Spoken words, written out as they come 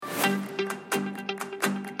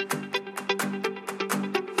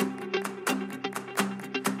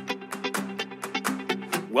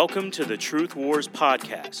Welcome to the Truth Wars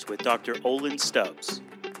podcast with Dr. Olin Stubbs.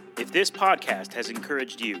 If this podcast has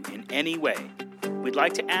encouraged you in any way, we'd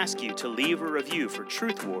like to ask you to leave a review for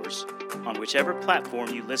Truth Wars on whichever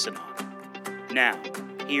platform you listen on. Now,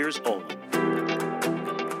 here's Olin.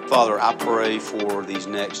 Father, I pray for these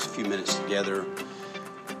next few minutes together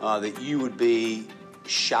that you would be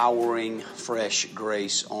showering fresh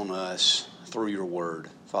grace on us through your word.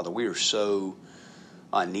 Father, we are so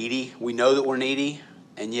needy. We know that we're needy,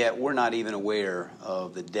 and yet we're not even aware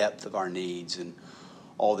of the depth of our needs and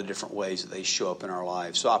all the different ways that they show up in our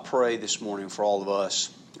lives. So I pray this morning for all of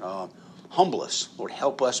us, humble us. Lord,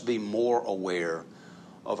 help us be more aware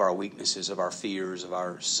of our weaknesses, of our fears, of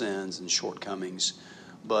our sins and shortcomings.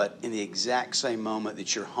 But in the exact same moment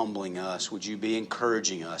that you're humbling us, would you be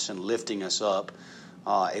encouraging us and lifting us up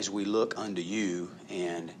as we look unto you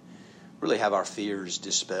and really have our fears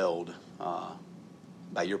dispelled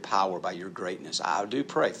by your power, by your greatness. I do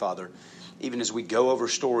pray, Father, even as we go over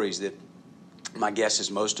stories that my guess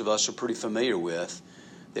is most of us are pretty familiar with,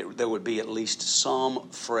 that there would be at least some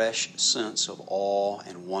fresh sense of awe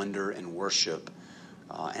and wonder and worship,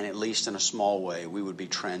 and at least in a small way, we would be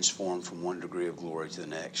transformed from one degree of glory to the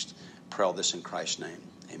next. Pray all this in Christ's name.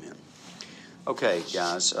 Amen. Okay,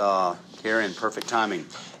 guys, here in perfect timing.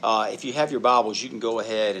 If you have your Bibles, you can go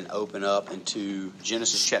ahead and open up into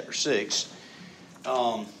Genesis chapter 6.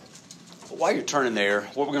 While you're turning there,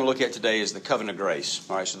 what we're going to look at today is the covenant of grace.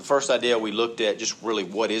 All right, so the first idea we looked at just really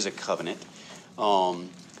what is a covenant.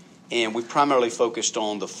 And we primarily focused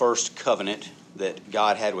on the first covenant that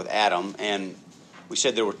God had with Adam. And we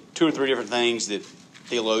said there were two or three different things that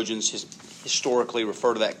theologians historically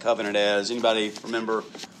refer to that covenant as. Anybody remember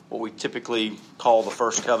what we typically call the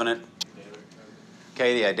first covenant?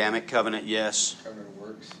 Okay, the Adamic covenant, yes. Covenant of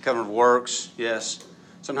works. Covenant of works, yes.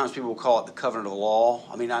 Sometimes people will call it the covenant of the law.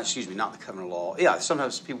 Not the covenant of law. Yeah,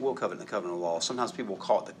 sometimes people will covenant the covenant of law. Sometimes people will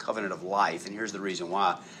call it the covenant of life. And here's the reason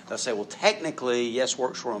why. They'll say, well, technically, yes,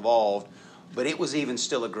 works were involved, but it was even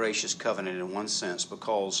still a gracious covenant in one sense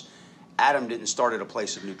because Adam didn't start at a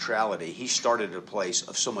place of neutrality. He started at a place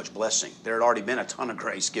of so much blessing. There had already been a ton of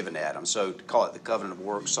grace given to Adam. So to call it the covenant of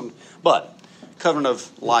works. But covenant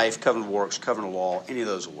of life, covenant of works, covenant of law, any of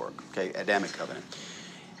those will work. Okay, Adamic covenant.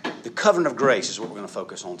 The covenant of grace is what we're going to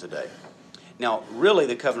focus on today. Now, really,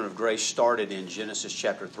 the covenant of grace started in Genesis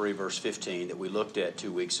chapter 3, verse 15 that we looked at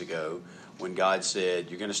 2 weeks ago when God said,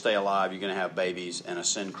 you're going to stay alive, you're going to have babies, and a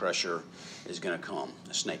sin crusher is going to come,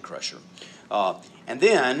 a snake crusher. And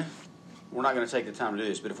then, we're not going to take the time to do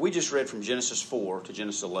this, but if we just read from Genesis 4 to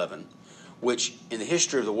Genesis 11, which in the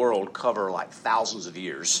history of the world cover like thousands of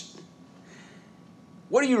years,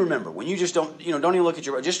 what do you remember? When you just don't even look at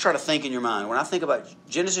just try to think in your mind. When I think about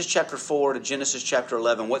Genesis chapter 4 to Genesis chapter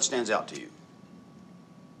 11, what stands out to you?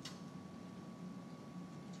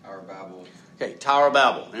 Tower of Babel. Okay, Tower of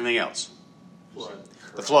Babel. Anything else? Flood.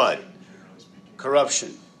 The flood.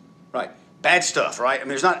 Corruption. Right. Bad stuff, right?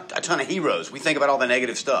 There's not a ton of heroes. We think about all the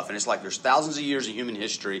negative stuff, and it's like there's thousands of years of human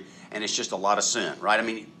history, and it's just a lot of sin,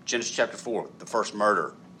 right? Genesis chapter 4, the first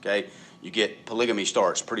murder, okay? You get polygamy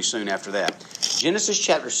starts pretty soon after that. Genesis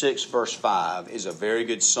chapter 6, verse 5 is a very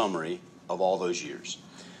good summary of all those years.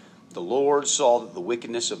 The Lord saw that the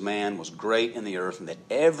wickedness of man was great in the earth, and that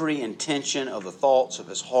every intention of the thoughts of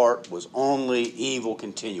his heart was only evil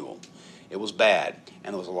continual. It was bad,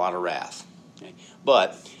 and there was a lot of wrath. Okay?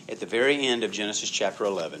 But at the very end of Genesis chapter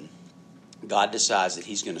 11, God decides that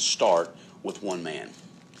he's going to start with one man.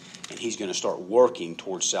 And he's going to start working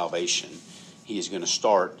towards salvation. He is going to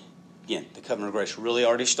start... Again, the covenant of grace really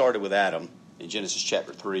already started with Adam in Genesis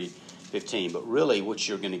chapter 3:15. But really what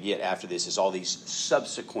you're going to get after this is all these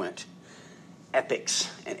subsequent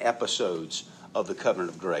epics and episodes of the covenant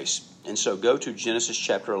of grace. And so go to Genesis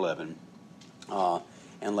chapter 11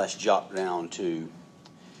 and let's jot down to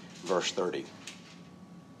verse 30.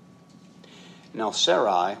 Now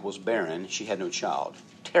Sarai was barren, she had no child.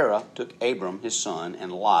 Terah took Abram his son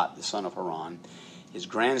and Lot the son of Haran, his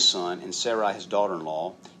grandson, and Sarai his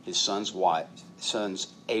daughter-in-law, his son's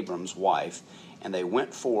Abram's wife, and they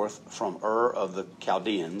went forth from Ur of the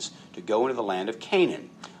Chaldeans to go into the land of Canaan.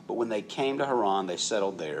 But when they came to Haran, they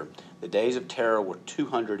settled there. The days of Terah were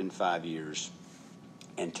 205 years,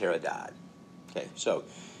 and Terah died. Okay, so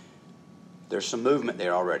there's some movement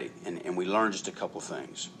there already, and we learned just a couple of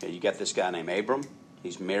things. Okay, you got this guy named Abram.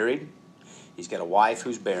 He's married. He's got a wife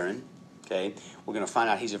who's barren. Okay, we're going to find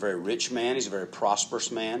out he's a very rich man. He's a very prosperous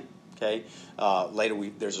man. Okay, later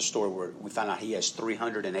there's a story where we find out he has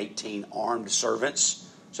 318 armed servants.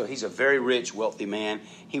 So he's a very rich, wealthy man.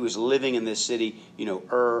 He was living in this city,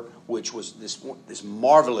 Ur, which was this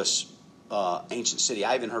marvelous ancient city.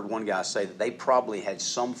 I even heard one guy say that they probably had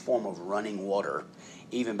some form of running water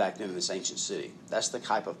even back then in this ancient city. That's the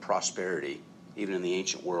type of prosperity, even in the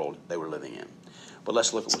ancient world, they were living in. But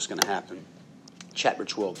let's look at what's going to happen. Chapter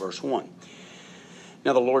 12, verse 1.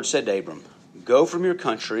 Now the Lord said to Abram, "Go from your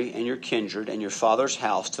country and your kindred and your father's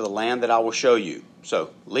house to the land that I will show you." So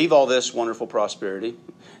leave all this wonderful prosperity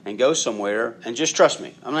and go somewhere and just trust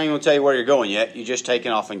me. I'm not even going to tell you where you're going yet. You're just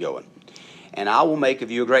taking off and going. "And I will make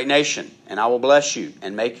of you a great nation, and I will bless you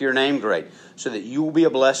and make your name great, so that you will be a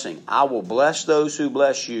blessing. I will bless those who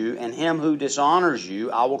bless you, and him who dishonors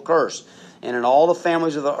you I will curse. And in all the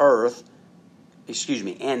families of the earth,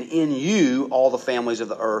 and in you all the families of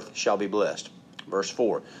the earth shall be blessed." Verse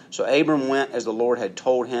 4. So Abram went as the Lord had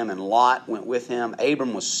told him, and Lot went with him.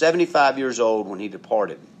 Abram was 75 years old when he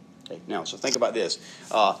departed. Okay, now, so think about this.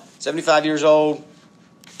 75 years old,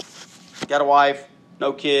 got a wife,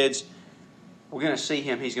 no kids. We're going to see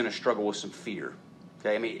him, he's going to struggle with some fear.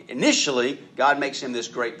 Okay, I mean, initially, God makes him this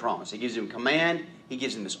great promise. He gives him command, he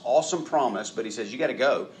gives him this awesome promise, but he says, you got to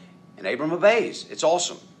go. And Abram obeys. It's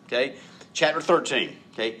awesome. Okay, chapter 13.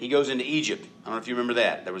 Okay, he goes into Egypt. I don't know if you remember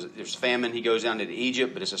that. There's famine. He goes down into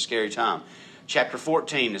Egypt, but it's a scary time. Chapter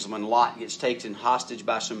 14 is when Lot gets taken hostage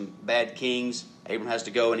by some bad kings. Abram has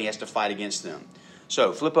to go and he has to fight against them.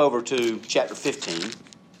 So flip over to chapter 15.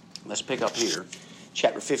 Let's pick up here.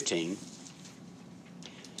 Chapter 15.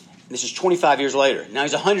 This is 25 years later. Now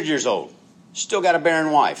he's 100 years old. Still got a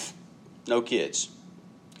barren wife. No kids.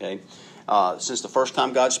 Okay, since the first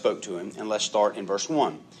time God spoke to him. And let's start in verse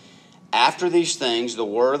 1. After these things, the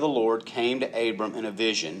word of the Lord came to Abram in a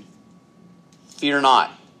vision. "Fear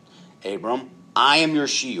not, Abram, I am your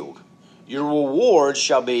shield. Your reward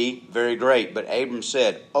shall be very great." But Abram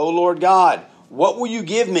said, "O Lord God, what will you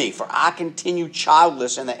give me? For I continue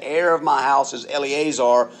childless, and the heir of my house is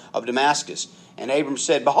Eleazar of Damascus." And Abram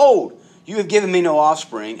said, "Behold, you have given me no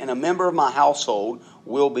offspring, and a member of my household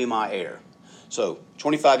will be my heir." So,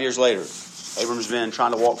 25 years later, Abram's been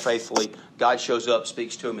trying to walk faithfully. God shows up,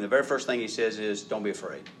 speaks to him, and the very first thing he says is, "Don't be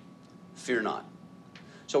afraid. Fear not."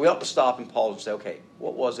 So we ought to stop and pause and say, okay,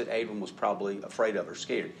 what was it Abram was probably afraid of or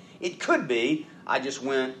scared? It could be, I just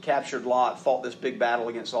went, captured Lot, fought this big battle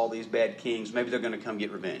against all these bad kings. Maybe they're going to come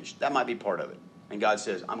get revenge. That might be part of it. And God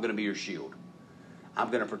says, I'm going to be your shield. I'm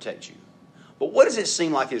going to protect you. But what does it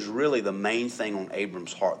seem like is really the main thing on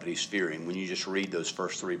Abram's heart that he's fearing when you just read those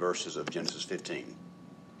first 3 verses of Genesis 15?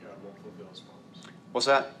 God won't fulfill his promise. What's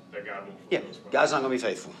that? That God won't fulfill his promise. God's not going to be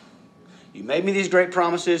faithful. You made me these great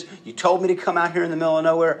promises. You told me to come out here in the middle of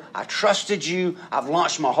nowhere. I trusted you. I've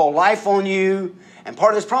launched my whole life on you. And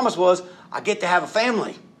part of this promise was, I get to have a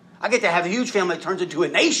family. I get to have a huge family that turns into a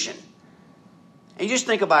nation. And you just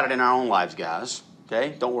think about it in our own lives, guys.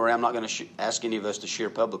 Okay? Don't worry, I'm not going to ask any of us to share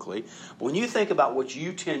publicly. But when you think about what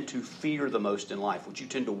you tend to fear the most in life, what you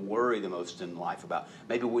tend to worry the most in life about,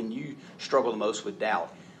 maybe when you struggle the most with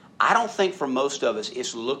doubt, I don't think for most of us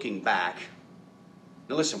it's looking back.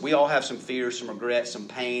 Now listen, we all have some fears, some regrets, some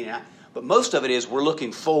pain, but most of it is we're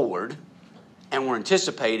looking forward and we're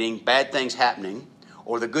anticipating bad things happening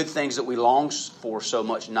or the good things that we long for so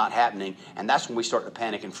much not happening, and that's when we start to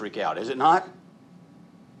panic and freak out, is it not?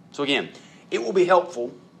 So again, it will be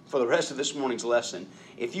helpful for the rest of this morning's lesson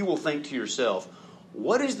if you will think to yourself,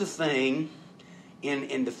 what is the thing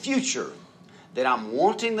in the future that I'm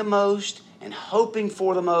wanting the most and hoping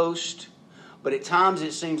for the most, but at times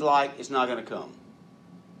it seems like it's not going to come?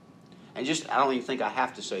 And I don't even think I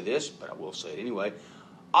have to say this, but I will say it anyway.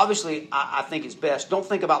 Obviously, I think it's best, don't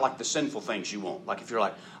think about like the sinful things you want. Like if you're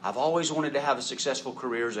like, I've always wanted to have a successful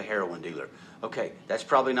career as a heroin dealer. Okay, that's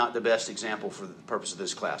probably not the best example for the purpose of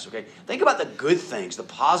this class, okay? Think about the good things, the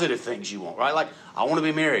positive things you want, right? Like, I want to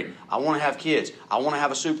be married. I want to have kids. I want to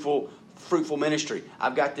have a fruitful ministry.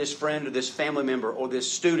 I've got this friend or this family member or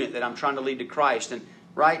this student that I'm trying to lead to Christ. And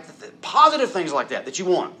right? Positive things like that you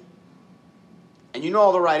want. And you know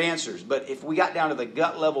all the right answers. But if we got down to the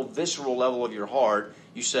gut level, visceral level of your heart,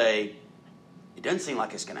 you say, it doesn't seem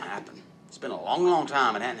like it's going to happen. It's been a long, long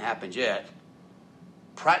time. It hasn't happened yet.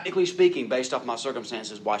 Practically speaking, based off my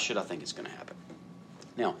circumstances, why should I think it's going to happen?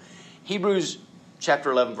 Now, Hebrews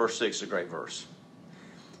chapter 11, verse 6 is a great verse.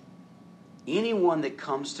 Anyone that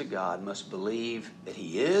comes to God must believe that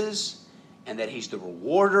He is and that He's the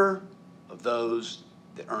rewarder of those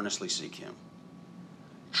that earnestly seek Him.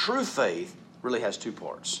 True faith really has 2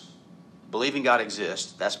 parts. Believing God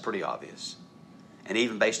exists, that's pretty obvious. And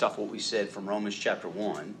even based off what we said from Romans chapter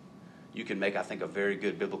 1, you can make, I think, a very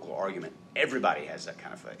good biblical argument. Everybody has that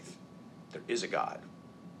kind of faith. There is a God.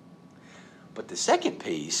 But the second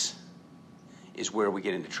piece is where we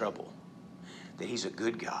get into trouble. That He's a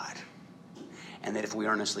good God. and that if we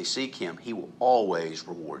earnestly seek Him, He will always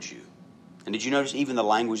reward you. And did you notice even the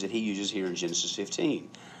language that He uses here in Genesis 15?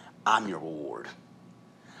 I'm your reward.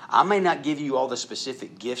 I may not give you all the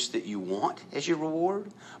specific gifts that you want as your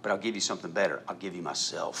reward, but I'll give you something better. I'll give you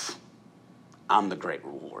myself. I'm the great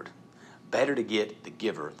reward. Better to get the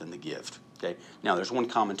giver than the gift. Okay. Now, there's one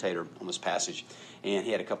commentator on this passage, and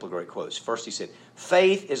he had a couple of great quotes. First, he said,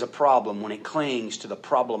 faith is a problem when it clings to the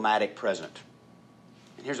problematic present.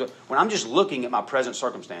 And here's what, when I'm just looking at my present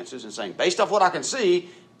circumstances and saying, based off what I can see,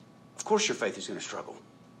 of course your faith is going to struggle.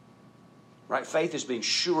 Right? Faith is being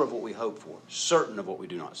sure of what we hope for, certain of what we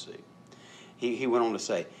do not see. He went on to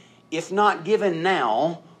say, if not given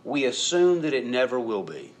now, we assume that it never will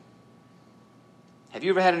be. Have you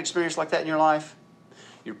ever had an experience like that in your life?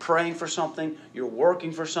 You're praying for something, you're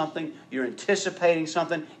working for something, you're anticipating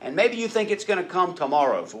something, and maybe you think it's going to come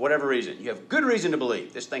tomorrow for whatever reason. You have good reason to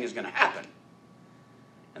believe this thing is going to happen.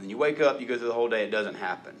 And then you wake up, you go through the whole day, it doesn't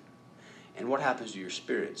happen. And what happens to your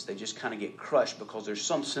spirits? They just kind of get crushed because there's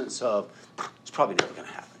some sense of, it's probably never going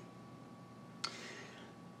to happen.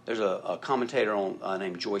 There's a commentator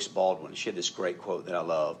named Joyce Baldwin. She had this great quote that I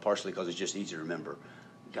love, partially because it's just easy to remember.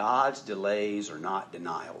 God's delays are not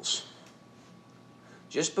denials.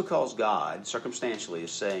 Just because God, circumstantially,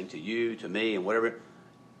 is saying to you, to me, and whatever,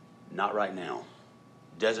 not right now,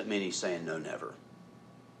 doesn't mean He's saying no, never.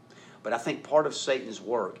 But I think part of Satan's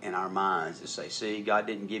work in our minds is say, see, God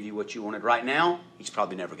didn't give you what you wanted right now, He's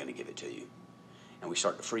probably never going to give it to you. And we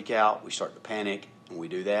start to freak out, we start to panic, and we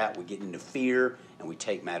do that, we get into fear, and we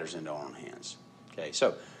take matters into our own hands. Okay,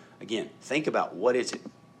 so, again, think about what is it.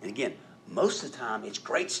 And again, most of the time, it's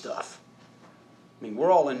great stuff. I mean,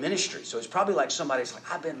 we're all in ministry, so it's probably like somebody's like,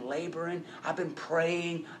 I've been laboring, I've been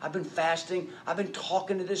praying, I've been fasting, I've been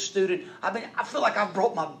talking to this student, I feel like I've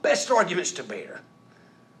brought my best arguments to bear.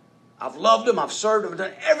 I've loved them, I've served them, I've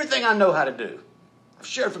done everything I know how to do. I've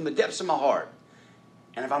shared from the depths of my heart.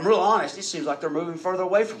 And if I'm real honest, it seems like they're moving further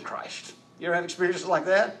away from Christ. You ever have experiences like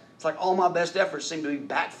that? It's like all my best efforts seem to be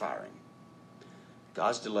backfiring.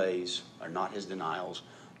 God's delays are not His denials.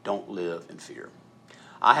 Don't live in fear.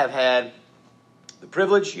 I have had the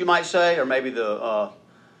privilege, you might say, or maybe the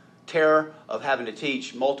terror of having to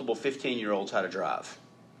teach multiple 15-year-olds how to drive.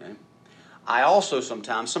 Okay? I also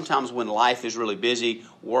sometimes when life is really busy,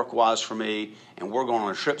 work-wise for me, and we're going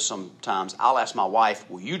on a trip sometimes, I'll ask my wife,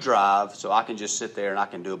 will you drive so I can just sit there and I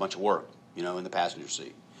can do a bunch of work, in the passenger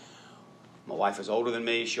seat. My wife is older than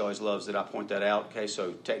me. She always loves that I point that out. Okay,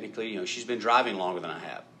 so technically, she's been driving longer than I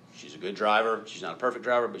have. She's a good driver. She's not a perfect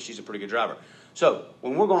driver, but she's a pretty good driver. So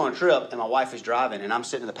when we're going on a trip and my wife is driving and I'm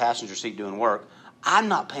sitting in the passenger seat doing work, I'm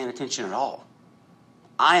not paying attention at all.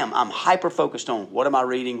 I'm hyper-focused on what am I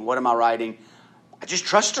reading, what am I writing. I just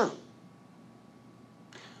trust her.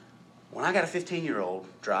 When I got a 15-year-old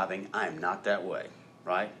driving, I am not that way,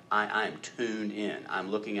 right? I am tuned in.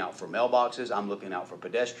 I'm looking out for mailboxes. I'm looking out for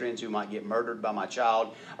pedestrians who might get murdered by my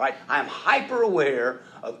child, right? I am hyper-aware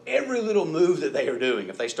of every little move that they are doing.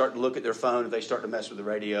 If they start to look at their phone, if they start to mess with the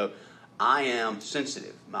radio, I am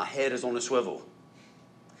sensitive. My head is on a swivel.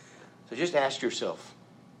 So just ask yourself,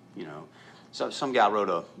 So some guy wrote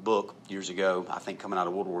a book years ago, I think coming out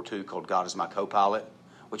of World War II, called God is My Co-Pilot,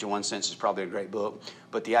 which in one sense is probably a great book.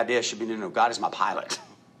 But the idea should be, God is my pilot.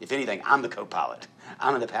 If anything, I'm the co-pilot.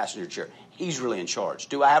 I'm in the passenger chair. He's really in charge.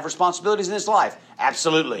 Do I have responsibilities in this life?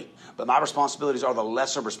 Absolutely. But my responsibilities are the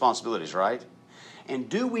lesser responsibilities, right? And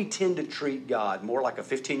do we tend to treat God more like a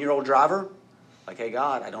 15-year-old driver? Like, hey,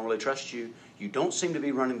 God, I don't really trust you. You don't seem to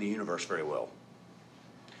be running the universe very well.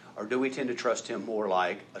 Or do we tend to trust Him more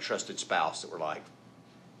like a trusted spouse that we're like,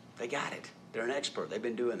 they got it. They're an expert. They've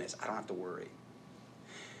been doing this. I don't have to worry.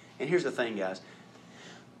 And here's the thing, guys.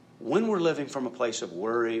 When we're living from a place of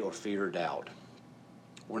worry or fear or doubt,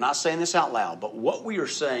 we're not saying this out loud, but what we are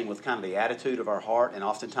saying with kind of the attitude of our heart and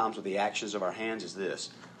oftentimes with the actions of our hands is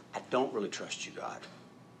this: I don't really trust you, God.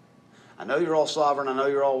 I know you're all sovereign. I know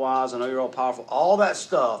you're all wise. I know you're all powerful. All that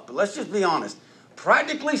stuff. But let's just be honest.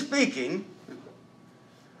 Practically speaking,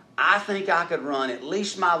 I think I could run at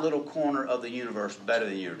least my little corner of the universe better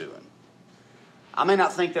than you're doing. I may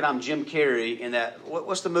not think that I'm Jim Carrey in that,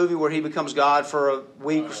 what's the movie where he becomes God for a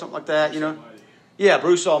week or something like that, Bruce Almighty. Yeah,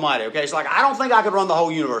 Bruce Almighty. Okay, it's like, I don't think I could run the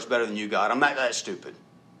whole universe better than you, God. I'm not that stupid.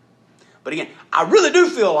 But again, I really do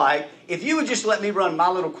feel like if you would just let me run my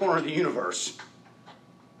little corner of the universe,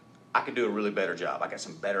 I could do a really better job. I got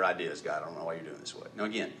some better ideas, God. I don't know why you're doing this way. Now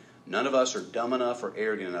again, none of us are dumb enough or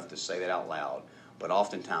arrogant enough to say that out loud. But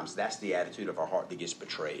oftentimes, that's the attitude of our heart that gets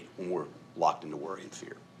betrayed when we're locked into worry and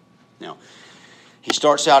fear. Now, he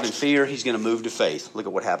starts out in fear. He's going to move to faith. Look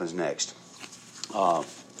at what happens next.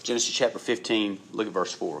 Genesis chapter 15, look at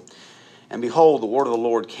verse 4. And behold, the word of the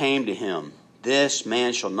Lord came to him. This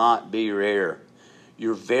man shall not be your heir.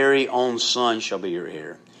 Your very own son shall be your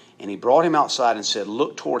heir. And he brought him outside and said,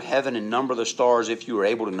 look toward heaven and number the stars if you are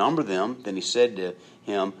able to number them. Then he said to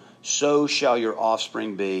him, so shall your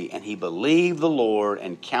offspring be. And he believed the Lord,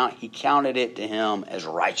 and he counted it to him as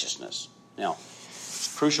righteousness. Now,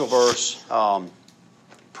 crucial verse.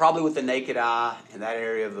 Probably with the naked eye in that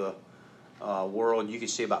area of the world, you can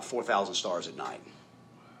see about 4,000 stars at night.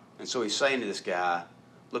 And so he's saying to this guy,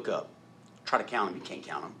 look up. Try to count them. You can't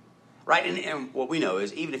count them. Right? And what we know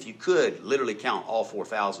is, even if you could literally count all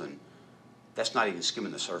 4,000, that's not even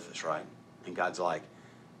skimming the surface, right? And God's like,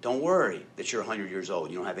 don't worry that you're 100 years old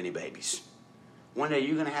and you don't have any babies. One day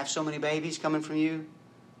you're going to have so many babies coming from you,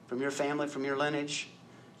 from your family, from your lineage,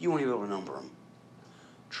 you won't even be able to number them.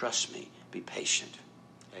 Trust me. Be patient.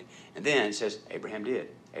 Okay? And then it says, Abraham did.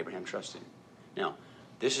 Abraham trusted. Now,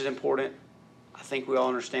 this is important. I think we all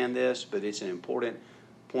understand this, but it's an important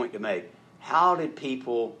point to make. How did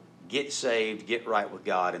people get saved, get right with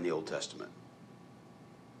God in the Old Testament?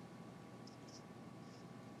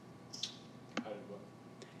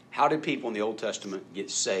 How did people in the Old Testament get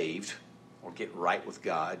saved or get right with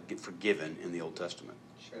God, get forgiven in the Old Testament?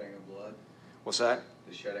 Shedding of blood. What's that?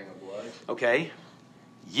 The shedding of blood. Okay.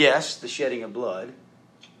 Yes, the shedding of blood.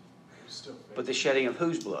 Still faith. But the shedding of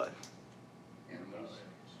whose blood? Animals.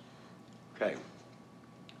 Okay.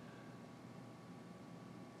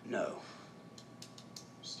 No.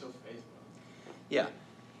 Still faith. Yeah.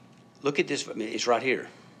 Look at this. I mean, it's right here.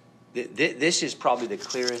 This is probably the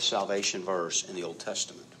clearest salvation verse in the Old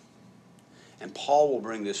Testament. And Paul will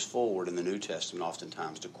bring this forward in the New Testament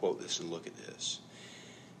oftentimes to quote this and look at this,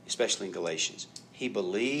 especially in Galatians. He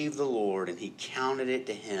believed the Lord and he counted it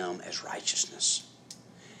to him as righteousness.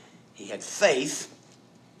 He had faith,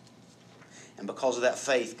 and because of that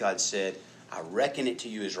faith, God said, I reckon it to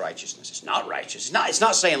you as righteousness. It's not righteous. It's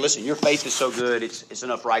not saying, listen, your faith is so good, it's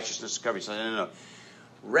enough righteousness to cover you. No.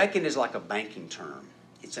 Reckon is like a banking term.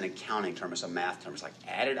 It's an accounting term. It's a math term. It's like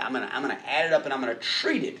added. I'm gonna add it up and I'm gonna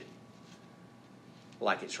treat it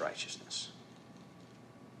like it's righteousness.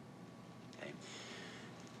 Okay.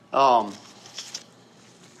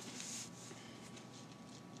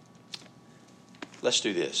 Let's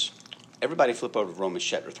do this. Everybody flip over to Romans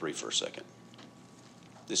chapter 3 for a second.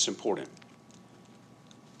 This is important.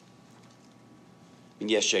 And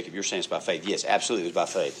yes, Jacob, you're saying it's by faith. Yes, absolutely, it's by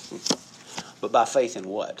faith. But by faith in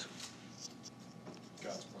what?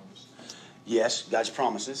 God's promise. Yes, God's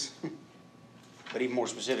promises. But even more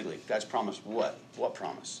specifically, God's promise what? What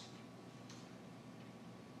promise?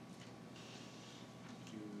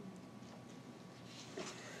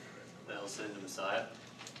 They'll send the Messiah.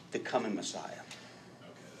 The coming Messiah.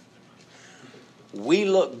 Okay. We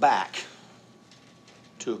look back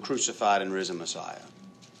to a crucified and risen Messiah.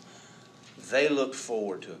 They look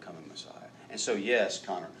forward to a coming Messiah. And so, yes,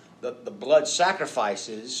 Connor, the blood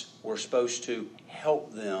sacrifices were supposed to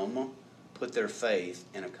help them put their faith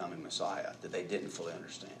in a coming Messiah that they didn't fully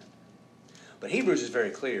understand. But Hebrews is very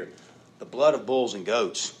clear. The blood of bulls and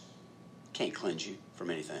goats can't cleanse you from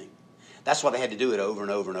anything. That's why they had to do it over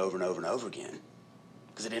and over and over and over and over again,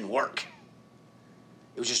 because it didn't work.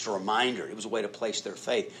 It was just a reminder. It was a way to place their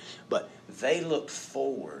faith. But they looked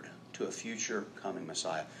forward to a future coming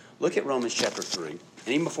Messiah. Look at Romans chapter 3. And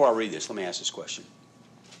even before I read this, let me ask this question.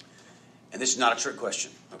 And this is not a trick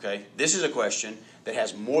question, okay? This is a question that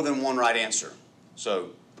has more than one right answer.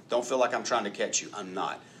 So don't feel like I'm trying to catch you. I'm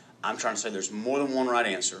not. I'm trying to say there's more than one right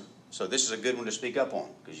answer. So this is a good one to speak up on,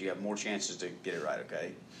 because you have more chances to get it right,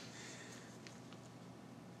 okay?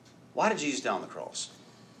 Why did Jesus die on the cross?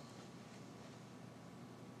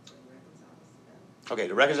 Okay,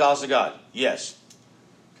 to reconcile us to God. Yes.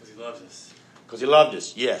 Because he loves us. Because he loved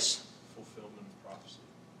us. Yes. Fulfillment of prophecy.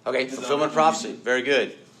 Okay, fulfillment of prophecy. Very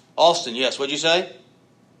good. Austin, yes. What'd you say?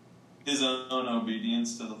 His own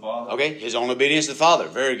obedience to the Father. Okay, his own obedience to the Father.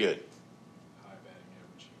 Very good. High batting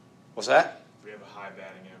average. What's that? We have a high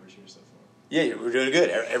batting average here so far. Yeah, we're doing good.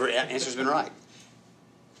 Every answer's been right.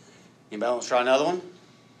 Anybody want to try another one?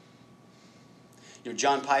 You know,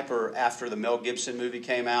 John Piper, after the Mel Gibson movie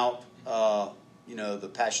came out, The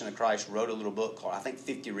Passion of Christ, wrote a little book called, I think,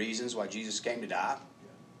 50 Reasons Why Jesus Came to Die.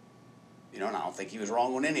 And I don't think he was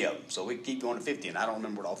wrong on any of them. So we can keep going to 50, and I don't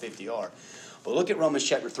remember what all 50 are. But look at Romans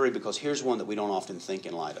chapter 3, because here's one that we don't often think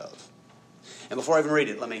in light of. And before I even read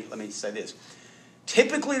it, let me say this.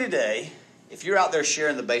 Typically today, if you're out there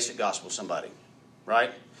sharing the basic gospel with somebody,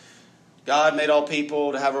 right? God made all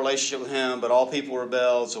people to have a relationship with him, but all people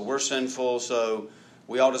rebelled, so we're sinful, so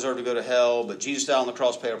we all deserve to go to hell, but Jesus died on the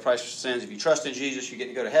cross, paid our price for sins. If you trust in Jesus, you get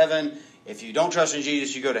to go to heaven. If you don't trust in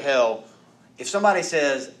Jesus, you go to hell. if somebody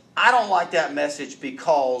says, I don't like that message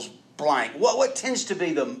because blank, what tends to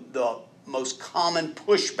be the most common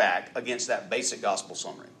pushback against that basic gospel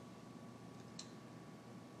summary?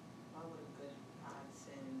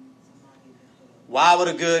 Why would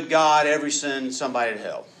a good God ever send somebody to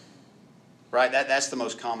hell? Right? That's the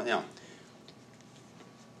most common. You know,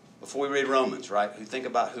 before we read Romans, right? Who think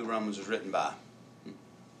about who Romans was written by?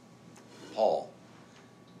 Paul,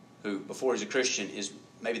 who before he's a Christian is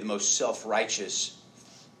maybe the most self-righteous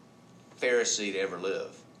Pharisee to ever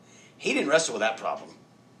live. He didn't wrestle with that problem.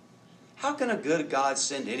 How can a good God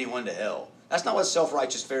send anyone to hell? That's not what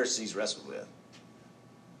self-righteous Pharisees wrestled with.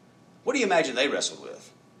 What do you imagine they wrestled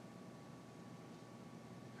with?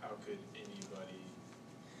 How could anybody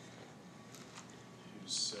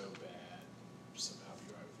who's so bad somehow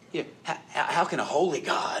be right with God? Yeah. How can a holy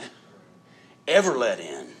God ever let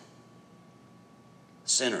in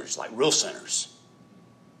sinners, like real sinners,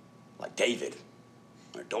 like David,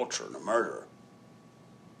 an adulterer and a murderer,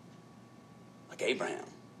 like Abraham,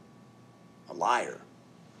 a liar,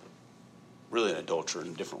 really an adulterer in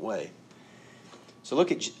a different way. So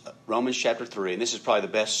look at Romans chapter 3, and this is probably the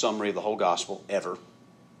best summary of the whole gospel ever,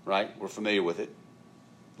 right? We're familiar with it,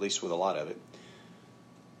 at least with a lot of it.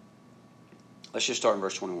 Let's just start in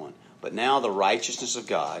verse 21. But now the righteousness of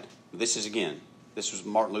God, this was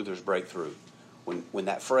Martin Luther's breakthrough. When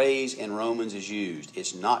that phrase in Romans is used,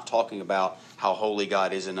 it's not talking about how holy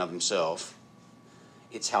God is in of himself.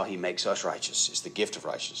 It's how he makes us righteous. It's the gift of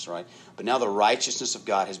righteousness, right? But now the righteousness of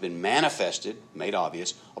God has been manifested, made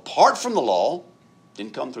obvious, apart from the law,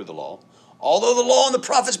 didn't come through the law, although the law and the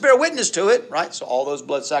prophets bear witness to it, right? So all those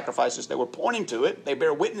blood sacrifices, they were pointing to it. They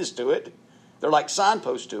bear witness to it. They're like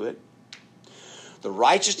signposts to it. The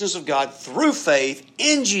righteousness of God through faith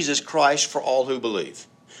in Jesus Christ for all who believe.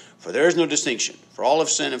 For there is no distinction. For all have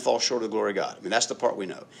sinned and fall short of the glory of God. I mean, that's the part we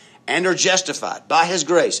know. And are justified by his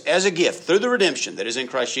grace as a gift through the redemption that is in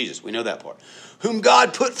Christ Jesus. We know that part. Whom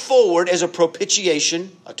God put forward as a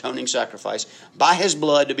propitiation, atoning sacrifice, by his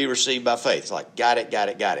blood to be received by faith. It's like, got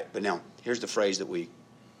it. But now, here's the phrase that we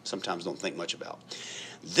sometimes don't think much about.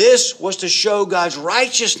 This was to show God's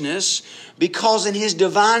righteousness because in his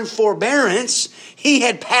divine forbearance, he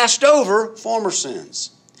had passed over former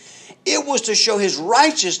sins. It was to show his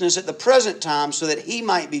righteousness at the present time so that he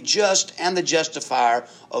might be just and the justifier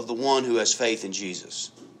of the one who has faith in Jesus.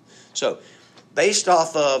 So, based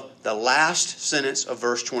off of the last sentence of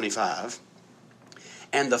verse 25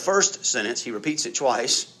 and the first sentence, he repeats it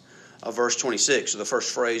twice, of verse 26, or the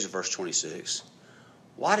first phrase of verse 26,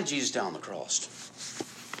 why did Jesus die on the cross?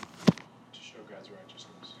 To show God's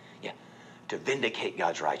righteousness. Yeah, to vindicate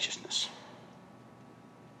God's righteousness.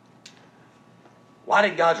 Why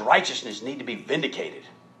did God's righteousness need to be vindicated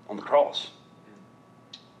on the cross?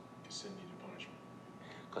 Because sin needed punishment.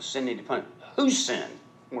 Because sin needed punishment. Whose sin,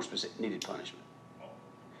 more specific, needed punishment?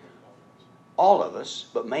 All All of us,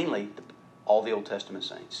 but mainly all the Old Testament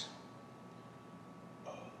saints.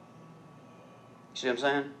 You see what I'm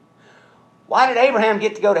saying? Why did Abraham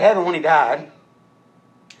get to go to heaven when he died?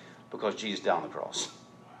 Because Jesus died on the cross.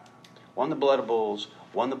 One the blood of bulls,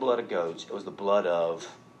 one the blood of goats. It was the blood of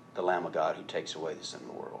the Lamb of God who takes away the sin of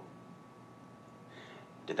the world.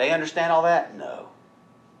 Did they understand all that? No.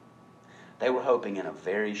 They were hoping in a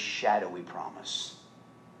very shadowy promise.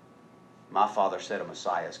 My father said a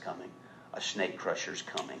Messiah is coming. A snake crusher is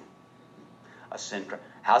coming. A sin crusher.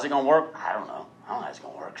 How's it going to work? I don't know. I don't know how it's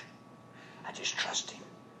going to work. I just trust him.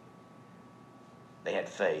 They had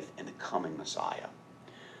faith in the coming Messiah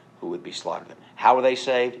who would be slaughtered. How were they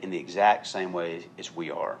saved? In the exact same way as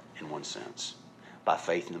we are, in one sense. By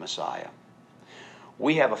faith in the Messiah.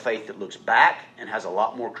 We have a faith that looks back and has a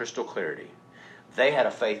lot more crystal clarity. They had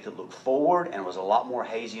a faith that looked forward and was a lot more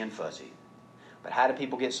hazy and fuzzy. But how did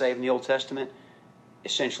people get saved in the Old Testament?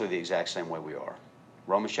 Essentially the exact same way we are.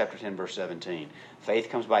 Romans chapter 10, verse 17. Faith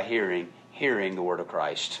comes by hearing the word of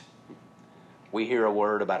Christ. We hear a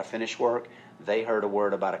word about a finished work. They heard a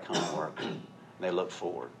word about a coming work. They look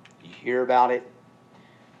forward. You hear about it,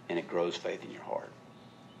 and it grows faith in your heart.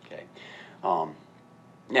 Okay.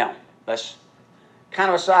 Now, that's kind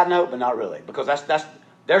of a side note, but not really, because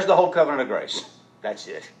there's the whole covenant of grace. That's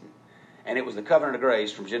it. And it was the covenant of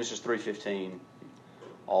grace from Genesis 3:15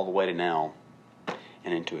 all the way to now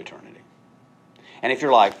and into eternity. And if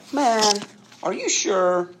you're like, man, are you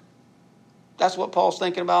sure that's what Paul's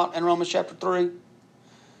thinking about in Romans chapter 3?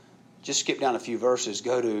 Just skip down a few verses,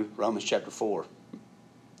 go to Romans chapter 4.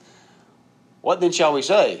 What then shall we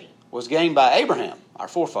say was gained by Abraham, our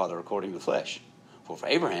forefather according to the flesh? For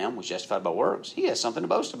Abraham was justified by works. He has something to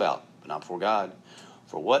boast about, but not before God.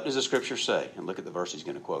 For what does the Scripture say? And look at the verse he's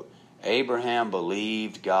going to quote. Abraham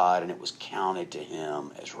believed God, and it was counted to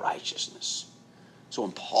him as righteousness. So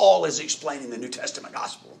when Paul is explaining the New Testament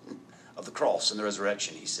gospel of the cross and the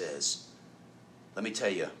resurrection, he says, let me tell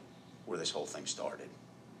you where this whole thing started.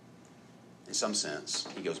 In some sense,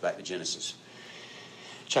 he goes back to Genesis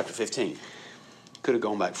chapter 15. Could have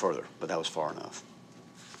gone back further, but that was far enough.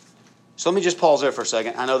 So let me just pause there for a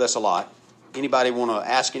second. I know that's a lot. Anybody want to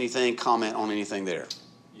ask anything, comment on anything there?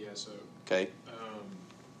 Yeah, so Okay.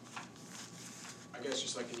 I guess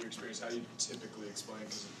just like in your experience, how do you typically explain?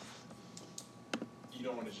 Because you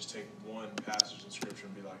don't want to just take one passage in Scripture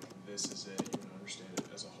and be like, this is it. You want to understand it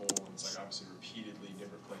as a whole. And it's like obviously repeatedly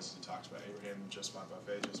different places it talks about Abraham justified by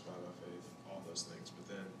faith, all those things.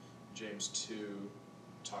 But then James 2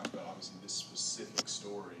 talks about obviously this specific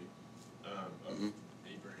story of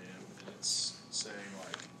Abraham. And it's saying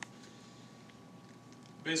like,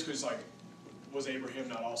 basically it's like, was Abraham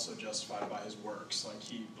not also justified by his works?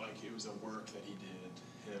 Like it was a work that he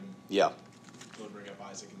did, him go and bring up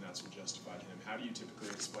Isaac, and that's what justified him. How do you typically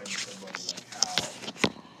explain to somebody like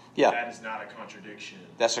how that is not a contradiction?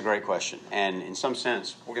 That's a great question. And in some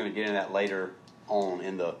sense, we're going to get into that later on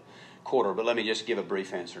in the quarter, but let me just give a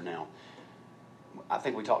brief answer now. I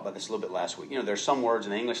think we talked about this a little bit last week. There's some words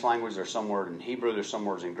in the English language, there's some word in Hebrew, there's some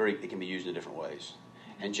words in Greek that can be used in different ways.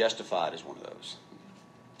 And justified is one of those.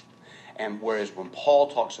 And whereas when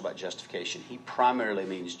Paul talks about justification, he primarily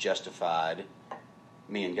means justified,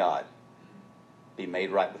 me and God. Be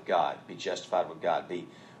made right with God. Be justified with God. Be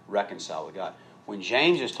reconciled with God. When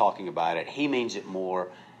James is talking about it, he means it more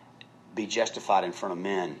be justified in front of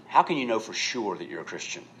men. How can you know for sure that you're a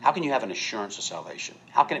Christian? How can you have an assurance of salvation?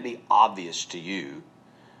 How can it be obvious to you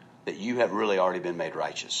that you have really already been made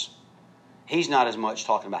righteous? He's not as much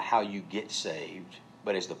talking about how you get saved,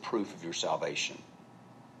 but as the proof of your salvation.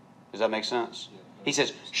 Does that make sense? He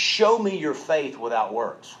says, show me your faith without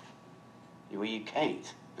works. Well, you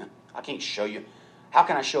can't. I can't show you. How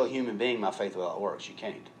can I show a human being my faith without works? You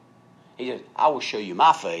can't. He says, I will show you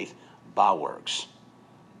my faith by works.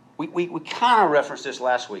 We kind of referenced this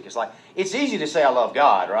last week. It's like, it's easy to say I love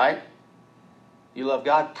God, right? You love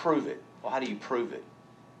God? Prove it. Well, how do you prove it?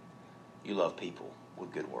 You love people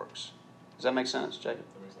with good works. Does that make sense, Jacob?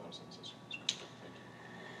 That makes a lot of sense.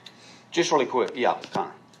 Just really quick. Yeah,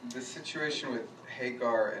 Connor. The situation with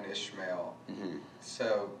Hagar and Ishmael,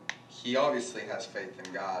 so he obviously has faith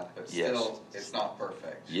in God, but still it's not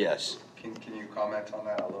perfect. Yes. Can you comment on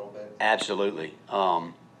that a little bit? Absolutely.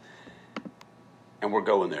 And we're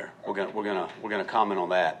going there. We're gonna comment on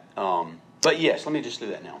that. But yes, let me just do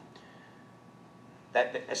that now.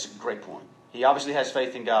 That's a great point. He obviously has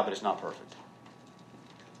faith in God, but it's not perfect.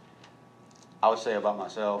 I would say about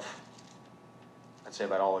myself, I'd say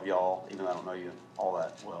about all of y'all, even though I don't know you all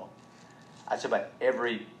that well. I'd say about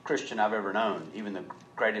every Christian I've ever known, even the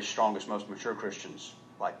greatest, strongest, most mature Christians,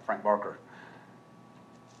 like Frank Barker,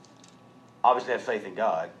 obviously have faith in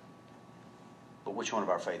God, but which one of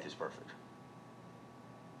our faith is perfect?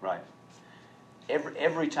 Right?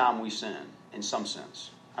 Every time we sin, in some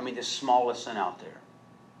sense, I mean the smallest sin out there,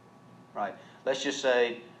 right? Let's just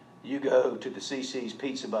say you go to the CC's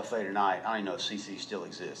Pizza Buffet tonight. I don't even know if CC still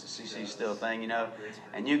exists. Is CC still a thing,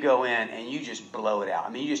 And you go in and you just blow it out.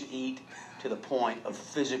 I mean, you just eat to the point of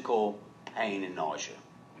physical pain and nausea.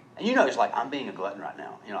 And it's like, I'm being a glutton right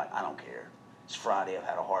now. Like, I don't care. It's Friday. I've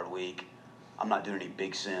had a hard week. I'm not doing any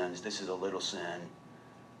big sins. This is a little sin.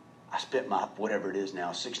 I spent my, whatever it is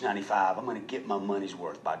now, $6.95. I'm going to get my money's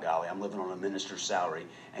worth, by golly. I'm living on a minister's salary.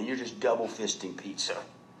 And you're just double fisting pizza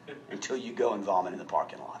until you go and vomit in the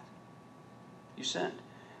parking lot. You sinned.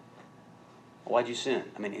 Why'd you sin?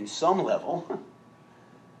 I mean, in some level,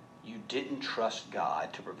 you didn't trust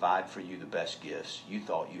God to provide for you the best gifts. You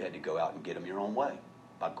thought you had to go out and get them your own way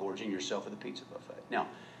by gorging yourself at the pizza buffet. Now,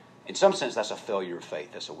 in some sense, that's a failure of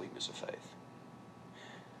faith. That's a weakness of faith.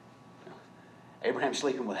 Abraham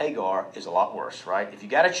sleeping with Hagar is a lot worse, right? If you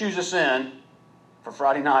got to choose a sin for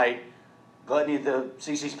Friday night, gluttony at the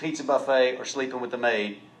CC's Pizza Buffet or sleeping with the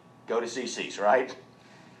maid, go to CC's, right?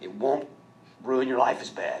 It won't ruin your life as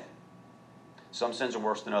bad. Some sins are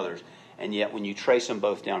worse than others. And yet when you trace them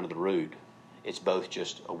both down to the root, it's both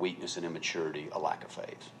just a weakness and immaturity, a lack of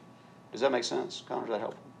faith. Does that make sense, Connor? Is that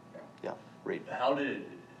helpful? Yeah. Read.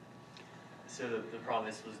 So the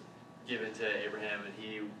promise was given to Abraham and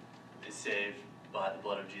he is saved by the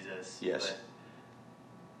blood of Jesus. Yes.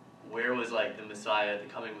 But where was the Messiah,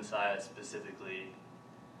 the coming Messiah specifically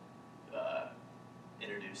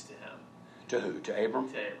introduced to him? To who? To Abram?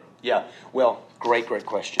 To Abram. Yeah. Well, great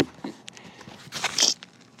question.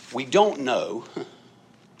 We don't know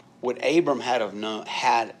what Abram had of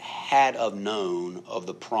known of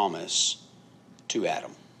the promise to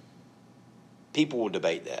Adam. People will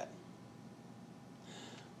debate that.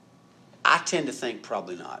 I tend to think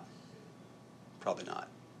probably not. Probably not.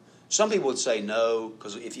 Some people would say no,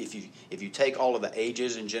 because if you take all of the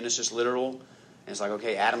ages in Genesis literal, and it's like,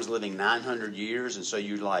 okay, Adam's living 900 years, and so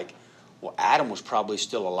you're like, well, Adam was probably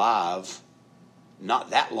still alive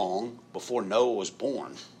not that long before Noah was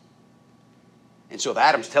born. And so if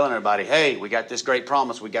Adam's telling everybody, hey, we got this great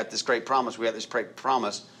promise, we got this great promise, we got this great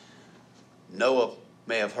promise, Noah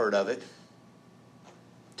may have heard of it,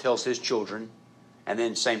 tells his children, and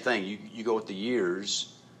then same thing, you go with the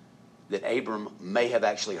years that Abram may have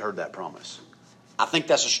actually heard that promise. I think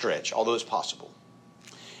that's a stretch, although it's possible.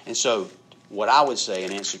 And so what I would say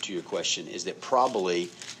in answer to your question is that probably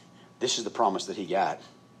this is the promise that he got.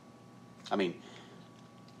 I mean,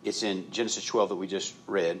 it's in Genesis 12 that we just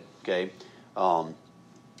read, okay? I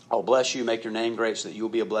will bless you, make your name great so that you will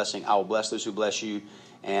be a blessing. I will bless those who bless you,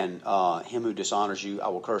 and him who dishonors you I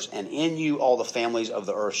will curse. And in you all the families of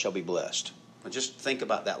the earth shall be blessed. Now just think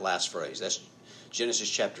about that last phrase. That's Genesis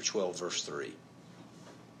chapter 12, verse 3.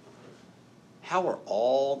 How are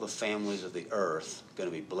all the families of the earth going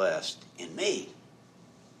to be blessed in me?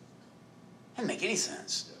 That doesn't make any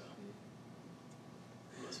sense.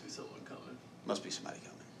 Must be someone coming. Must be somebody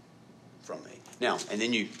coming from me. Now, and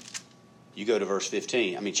then you go to verse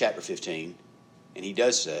 15, chapter 15, and he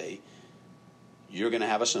does say, you're going to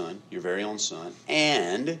have a son, your very own son,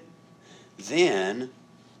 and then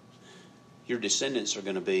your descendants are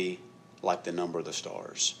going to be like the number of the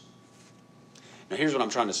stars. Now, here's what I'm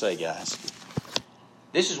trying to say, guys.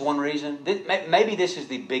 This is one reason. Maybe this is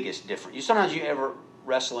the biggest difference. Sometimes you ever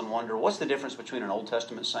wrestle and wonder, what's the difference between an Old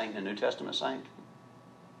Testament saint and a New Testament saint?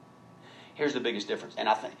 Here's the biggest difference. And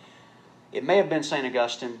I think it may have been St.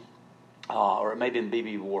 Augustine, or it may have been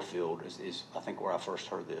B.B. Warfield, is I think where I first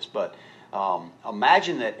heard this. But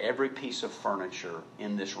imagine that every piece of furniture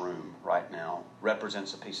in this room right now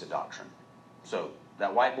represents a piece of doctrine. So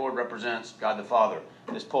that whiteboard represents God the Father.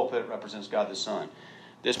 This pulpit represents God the Son.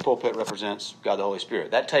 This pulpit represents God the Holy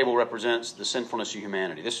Spirit. That table represents the sinfulness of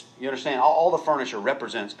humanity. You understand? All the furniture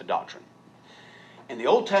represents a doctrine. In the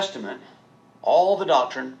Old Testament, all the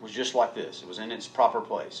doctrine was just like this. It was in its proper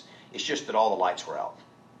place. It's just that all the lights were out.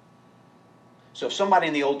 So if somebody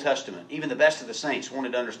in the Old Testament, even the best of the saints,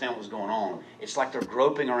 wanted to understand what was going on, it's like they're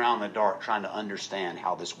groping around in the dark trying to understand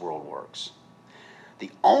how this world works.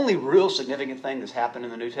 The only real significant thing that's happened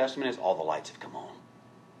in the New Testament is all the lights have come on.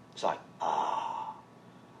 It's like,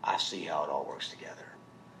 I see how it all works together.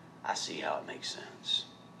 I see how it makes sense.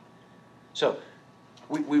 So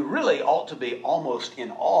we really ought to be almost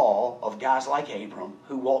in awe of guys like Abram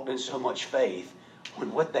who walked in so much faith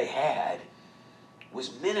when what they had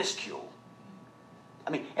was minuscule.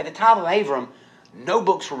 At the time of Abram, no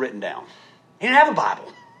books were written down. He didn't have a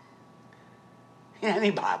Bible. He didn't have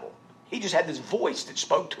any Bible. He just had this voice that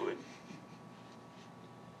spoke to him.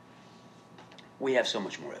 We have so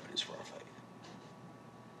much more evidence for our faith.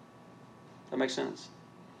 That makes sense?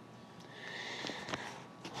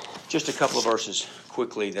 Just a couple of verses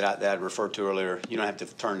quickly that I referred to earlier. You don't have to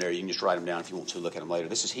turn there. You can just write them down if you want to look at them later.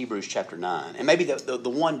 This is Hebrews chapter 9. And maybe the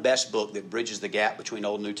one best book that bridges the gap between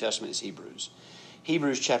Old and New Testament is Hebrews.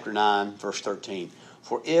 Hebrews chapter 9, verse 13.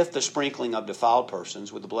 For if the sprinkling of defiled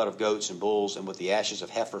persons with the blood of goats and bulls and with the ashes of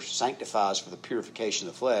heifers sanctifies for the purification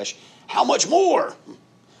of the flesh, how much more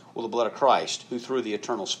will the blood of Christ, who through the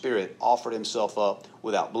eternal Spirit offered himself up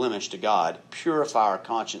without blemish to God, purify our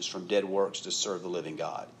conscience from dead works to serve the living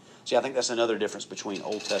God? See, I think that's another difference between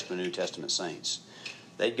Old Testament and New Testament saints.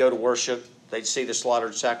 They'd go to worship, they'd see the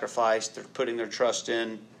slaughtered sacrifice, they're putting their trust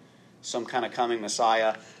in some kind of coming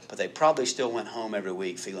Messiah, but they probably still went home every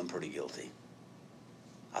week feeling pretty guilty.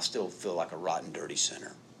 I still feel like a rotten, dirty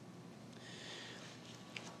sinner.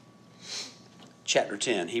 Chapter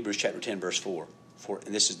 10, Hebrews chapter 10, verse 4.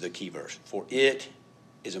 And this is the key verse. For it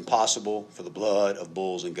is impossible for the blood of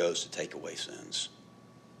bulls and goats to take away sins.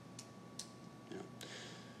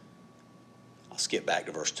 I'll skip back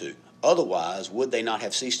to verse 2. Otherwise, would they not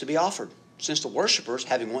have ceased to be offered? Since the worshippers,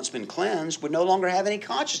 having once been cleansed, would no longer have any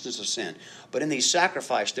consciousness of sin. But in these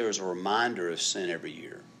sacrifices, there is a reminder of sin every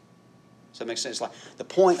year. Does that make sense? Like the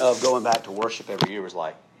point of going back to worship every year was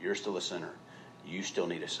like, you're still a sinner. You still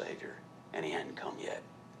need a Savior. And he hadn't come yet.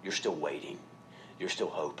 You're still waiting. You're still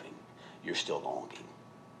hoping. You're still longing.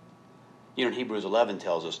 In Hebrews 11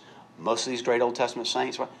 tells us, most of these great Old Testament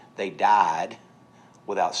saints, they died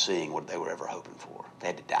without seeing what they were ever hoping for. They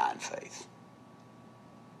had to die in faith.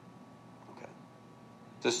 Okay.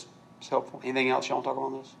 Is this helpful? Anything else you want to talk about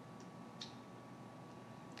on this?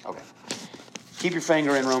 Okay. Keep your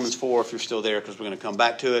finger in Romans 4 if you're still there, because we're going to come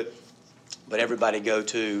back to it. But everybody go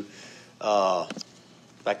to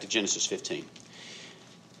back to Genesis 15.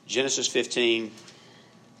 Genesis 15.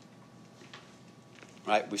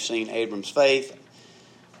 Right, we've seen Abram's faith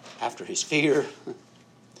after his fear.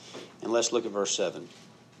 And let's look at verse 7.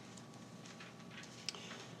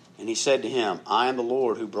 And he said to him, I am the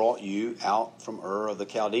Lord who brought you out from Ur of the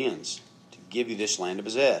Chaldeans to give you this land to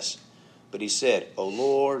possess. But he said, O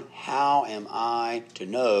Lord, how am I to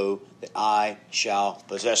know that I shall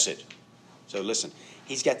possess it? So listen,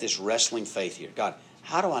 he's got this wrestling faith here. God,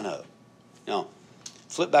 how do I know? Now,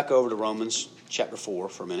 flip back over to Romans chapter 4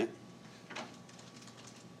 for a minute.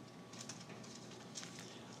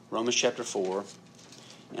 Romans chapter 4,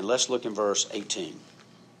 and let's look in verse 18.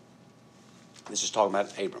 This is talking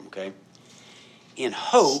about Abram, okay? In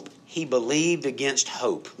hope, he believed against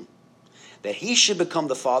hope, that he should become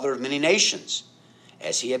the father of many nations.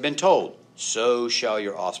 As he had been told, so shall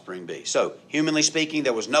your offspring be. So, humanly speaking,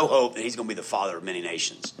 there was no hope that he's going to be the father of many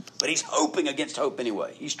nations. But he's hoping against hope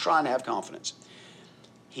anyway. He's trying to have confidence.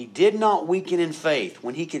 He did not weaken in faith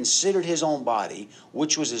when he considered his own body,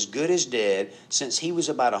 which was as good as dead, since he was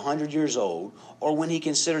about 100 years old, or when he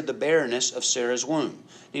considered the barrenness of Sarah's womb.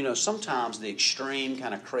 You know, sometimes the extreme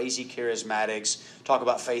kind of crazy charismatics talk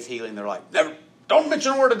about faith healing. They're like, never, don't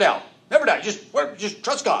mention a word of doubt. Never doubt. Just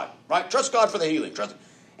trust God, right? Trust God for the healing. Trust.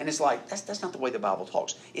 And it's like, that's not the way the Bible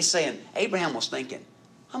talks. It's saying, Abraham was thinking,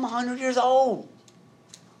 I'm 100 years old.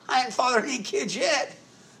 I hadn't fathered any kids yet.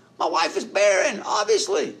 My wife is barren,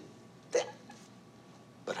 obviously.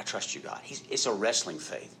 But I trust you, God. It's a wrestling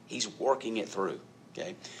faith. He's working it through.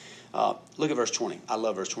 Okay. Look at verse 20. I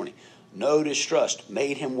love verse 20. No distrust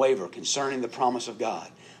made him waver concerning the promise of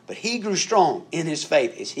God. But he grew strong in his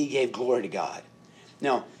faith as he gave glory to God.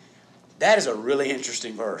 Now, that is a really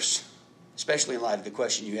interesting verse, especially in light of the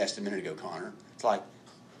question you asked a minute ago, Connor. It's like,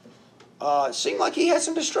 it seemed like he had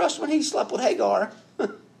some distrust when he slept with Hagar.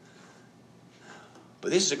 But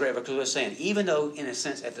this is a great, because I was saying, even though, in a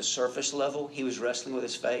sense, at the surface level, he was wrestling with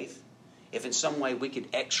his faith, if in some way we could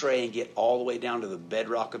x-ray and get all the way down to the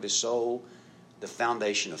bedrock of his soul, the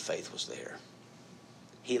foundation of faith was there.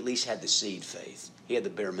 He at least had the seed faith. He had the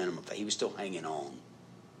bare minimum faith. He was still hanging on.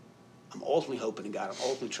 I'm ultimately hoping in God. I'm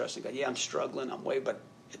ultimately trusting God. Yeah, I'm struggling. I'm way, but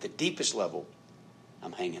at the deepest level,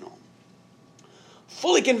 I'm hanging on.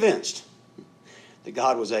 Fully convinced that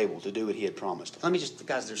God was able to do what he had promised. Let me just,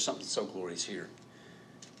 guys, there's something so glorious here.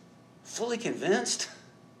 Fully convinced?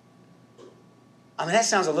 I mean, that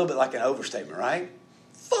sounds a little bit like an overstatement, right?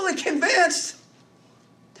 Fully convinced?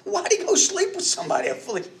 Why'd he go sleep with somebody?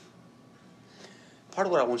 Part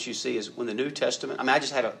of what I want you to see is when the New Testament, I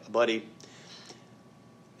just had a buddy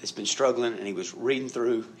that's been struggling, and he was reading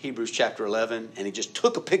through Hebrews chapter 11, and he just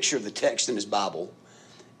took a picture of the text in his Bible,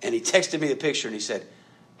 and he texted me the picture, and he said,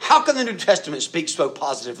 how can the New Testament speak so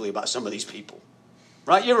positively about some of these people?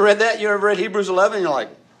 Right? You ever read that? You ever read Hebrews 11? And you're like,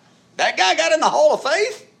 that guy got in the hall of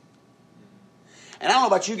faith? And I don't know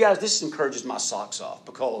about you guys, this encourages my socks off,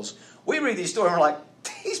 because we read these stories and we're like,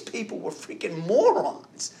 these people were freaking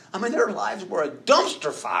morons. I mean, their lives were a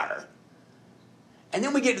dumpster fire. And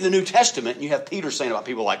then we get to the New Testament and you have Peter saying about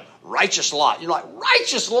people like righteous Lot. You're like,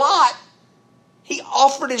 righteous Lot? He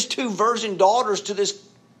offered his 2 virgin daughters to this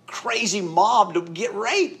crazy mob to get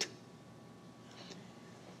raped.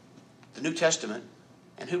 The New Testament,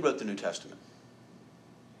 and who wrote the New Testament?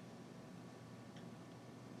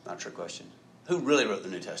 Not a trick question. Who really wrote the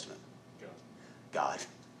New Testament? God.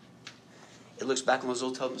 It looks back on those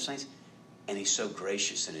Old Testament saints, and he's so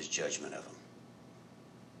gracious in his judgment of them.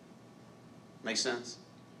 Make sense?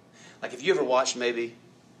 Like if you ever watched maybe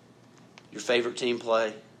your favorite team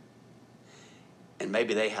play, and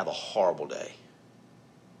maybe they have a horrible day,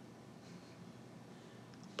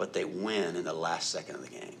 but they win in the last second of the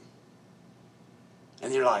game.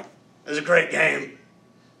 And you're like, it was a great game.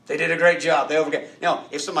 They did a great job. They overcame. Now,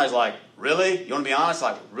 if somebody's like, really? You want to be honest?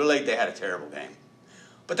 Like, really? They had a terrible game.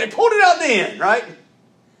 But they pulled it out in the end, right?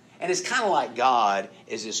 And it's kind of like God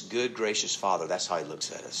is this good, gracious Father. That's how he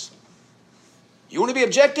looks at us. You want to be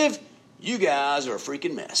objective? You guys are a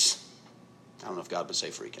freaking mess. I don't know if God would say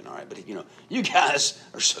freaking, all right? But, you guys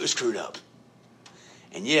are so screwed up.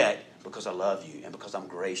 And yet, because I love you and because I'm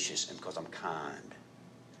gracious and because I'm kind,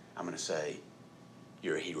 I'm going to say,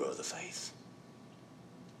 you're a hero of the faith.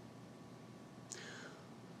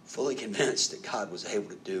 Fully convinced that God was able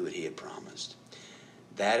to do what he had promised.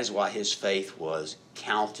 That is why his faith was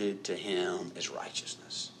counted to him as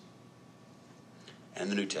righteousness.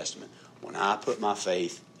 And the New Testament, when I put my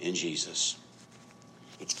faith in Jesus,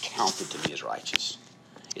 it's counted to me as righteous.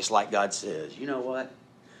 It's like God says, you know what?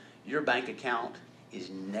 Your bank account is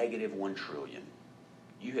 -1 trillion.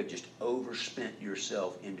 You have just overspent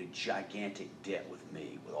yourself into gigantic debt with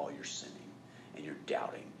me with all your sinning and your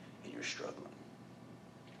doubting and your struggling.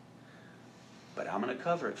 but I'm going to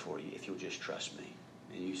cover it for you if you'll just trust me.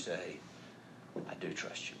 And you say, I do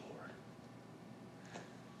trust you, Lord.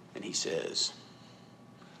 And he says,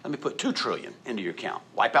 let me put $2 trillion into your account.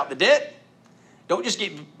 Wipe out the debt. Don't just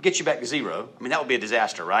get you back to zero. I mean, that would be a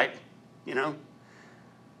disaster, right? You know?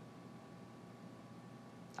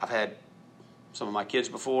 I've had some of my kids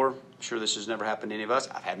before. I'm sure this has never happened to any of us.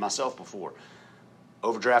 I've had myself before.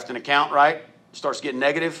 Overdraft an account, right? Starts getting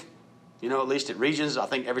negative. You know, at least at Regions, I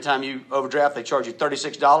think every time you overdraft, they charge you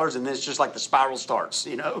 $36, and then it's just like the spiral starts,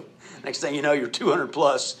 you know? Next thing you know, you're 200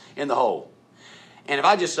 plus in the hole. And if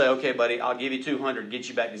I just say, okay, buddy, I'll give you 200, get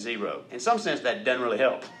you back to zero. In some sense, that doesn't really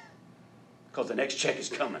help because the next check is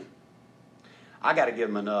coming. I got to give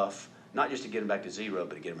them enough, not just to get them back to zero,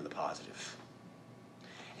 but to get them in the positive.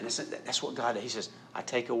 And that's what God does. He says, I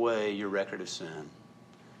take away your record of sin.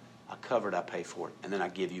 I cover it, I pay for it, and then I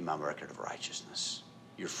give you my record of righteousness.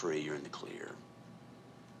 You're free, you're in the clear.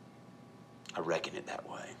 I reckon it that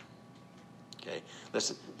way. Okay,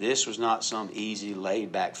 listen, this was not some easy,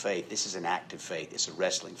 laid-back faith. This is an active faith. It's a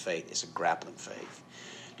wrestling faith. It's a grappling faith.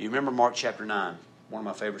 Do you remember Mark chapter 9? One of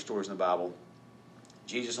my favorite stories in the Bible.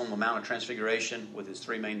 Jesus on the Mount of Transfiguration with his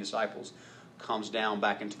 3 main disciples comes down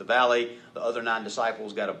back into the valley. The other 9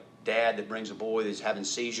 disciples got a dad that brings a boy that's having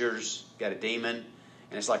seizures, got a demon.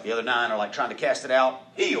 And it's like the other 9 are like trying to cast it out,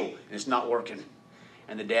 heal, and it's not working.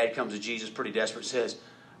 And the dad comes to Jesus pretty desperate and says,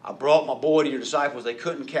 I brought my boy to your disciples. They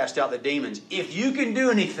couldn't cast out the demons. If you can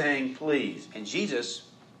do anything, please. And Jesus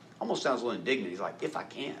almost sounds a little indignant. He's like, if I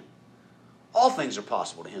can. All things are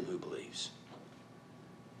possible to him who believes.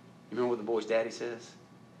 You remember what the boy's daddy says?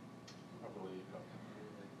 I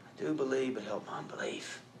do believe, but help my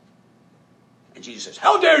unbelief. And Jesus says,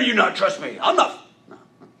 how dare you not trust me? I'm not. No.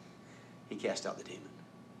 He cast out the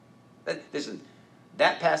demon. Listen.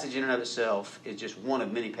 That passage in and of itself is just one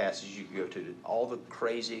of many passages you can go to. All the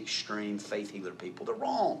crazy, extreme faith healer people, they're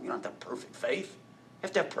wrong. You don't have to have perfect faith. You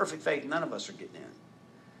have to have perfect faith. None of us are getting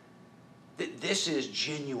in. This is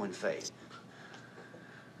genuine faith.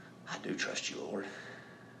 I do trust you, Lord.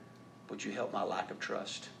 Would you help my lack of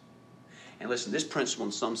trust? And listen, this principle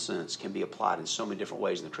in some sense can be applied in so many different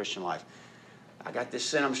ways in the Christian life. I got this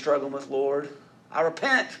sin I'm struggling with, Lord. I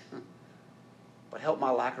repent. But help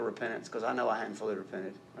my lack of repentance because I know I haven't fully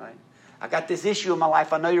repented, right? I got this issue in my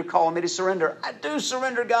life. I know you're calling me to surrender. I do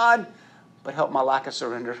surrender, God. But help my lack of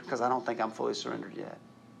surrender because I don't think I'm fully surrendered yet.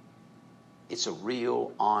 It's a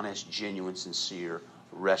real, honest, genuine, sincere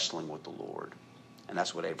wrestling with the Lord. And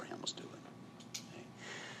that's what Abraham was doing. Okay.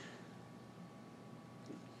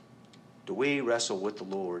 Do we wrestle with the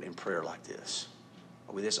Lord in prayer like this?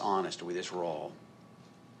 Are we this honest? Are we this raw?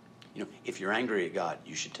 You know, if you're angry at God,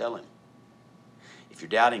 you should tell him. If you're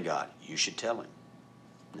doubting God, you should tell him.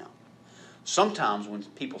 No. Sometimes when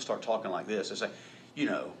people start talking like this, they say, you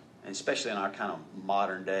know, and especially in our kind of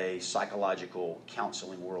modern day psychological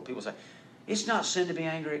counseling world, people say, it's not sin to be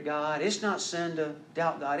angry at God. It's not sin to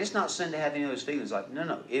doubt God. It's not sin to have any of those feelings. Like,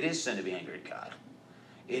 no, it is sin to be angry at God.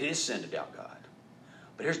 It is sin to doubt God.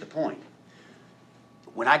 But here's the point.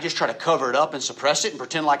 When I just try to cover it up and suppress it and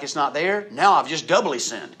pretend like it's not there, now I've just doubly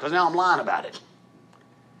sinned because now I'm lying about it.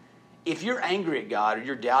 If you're angry at God or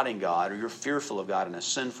you're doubting God or you're fearful of God in a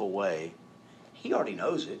sinful way, he already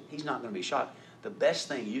knows it. He's not going to be shocked. The best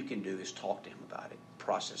thing you can do is talk to him about it.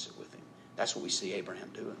 Process it with him. That's what we see Abraham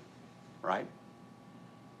doing. Right?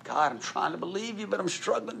 God, I'm trying to believe you, but I'm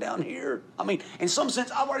struggling down here. I mean, in some sense,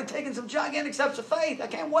 I've already taken some gigantic steps of faith. I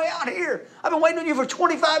can't way out here. I've been waiting on you for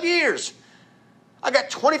 25 years. I got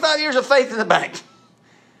 25 years of faith in the bank.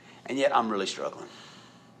 And yet I'm really struggling.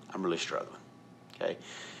 I'm really struggling. Okay?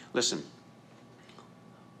 Listen,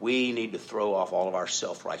 we need to throw off all of our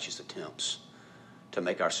self-righteous attempts to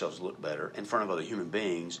make ourselves look better in front of other human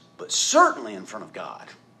beings, but certainly in front of God.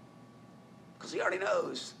 Because he already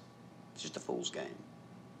knows. It's just a fool's game.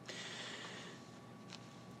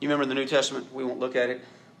 You remember in the New Testament, we won't look at it,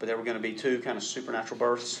 but there were going to be 2 kind of supernatural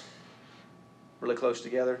births, really close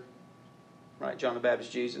together. Right? John the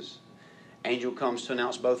Baptist, Jesus. Angel comes to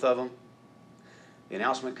announce both of them. The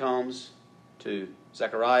announcement comes to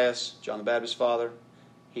Zacharias, John the Baptist's father.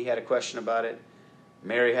 He had a question about it.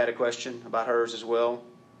 Mary had a question about hers as well.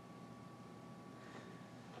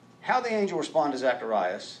 How did the angel respond to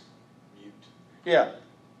Zacharias? Mute. Yeah.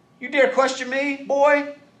 You dare question me,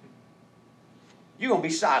 boy? You're going to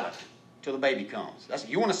be silent till the baby comes.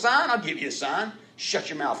 You want a sign? I'll give you a sign. Shut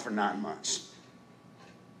your mouth for 9 months.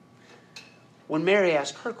 When Mary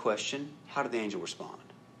asked her question, how did the angel respond?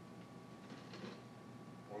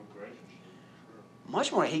 More gracious.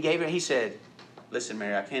 Much more. He said, listen,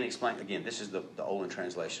 Mary, I can't explain. Again, this is the Olin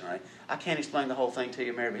translation, right? I can't explain the whole thing to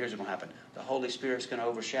you, Mary, but here's what's going to happen. The Holy Spirit's going to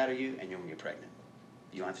overshadow you, and you're going to get pregnant.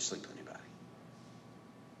 You don't have to sleep with anybody.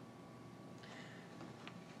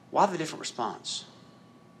 Why the different response?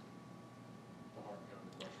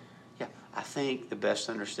 Yeah, I think the best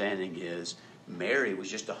understanding is Mary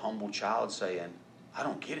was just a humble child saying, I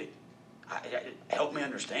don't get it. Help me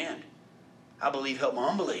understand. I believe, help my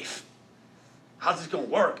unbelief. How's this going to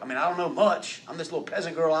work? I mean, I don't know much. I'm this little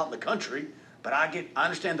peasant girl out in the country, but I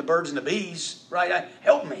understand the birds and the bees, right?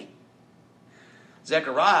 Help me.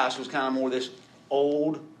 Zacharias was kind of more this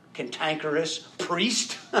old, cantankerous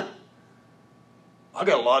priest. I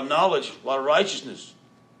got a lot of knowledge, a lot of righteousness.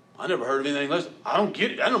 I never heard of anything less. I don't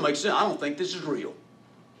get it. That don't make sense. I don't think this is real.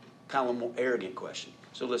 Kind of a more arrogant question.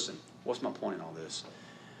 So listen, what's my point in all this?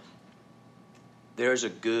 There's a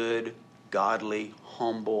good, godly,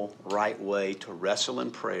 humble, right way to wrestle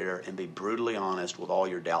in prayer and be brutally honest with all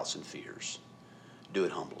your doubts and fears. Do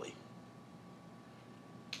it humbly.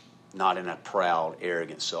 Not in a proud,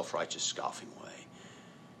 arrogant, self-righteous, scoffing way.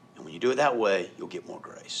 And when you do it that way, you'll get more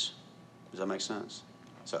grace. Does that make sense?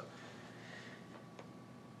 So,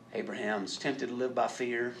 Abraham's tempted to live by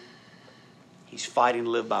fear. He's fighting to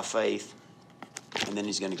live by faith. And then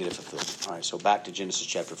he's going to get it fulfilled. All right, so back to Genesis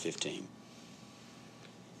chapter 15.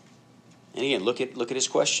 And again, look at his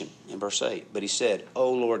question in verse 8. But he said,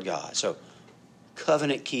 O Lord God. So,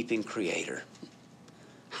 covenant-keeping creator.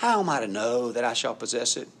 How am I to know that I shall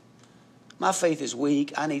possess it? My faith is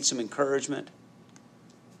weak. I need some encouragement.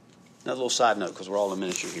 Another little side note, because we're all in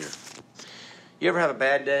ministry here. You ever have a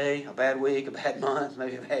bad day, a bad week, a bad month,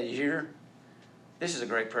 maybe a bad year? This is a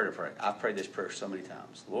great prayer to pray. I've prayed this prayer so many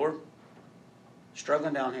times. Lord,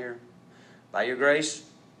 struggling down here. By your grace,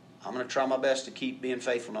 I'm going to try my best to keep being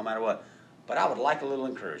faithful no matter what. But I would like a little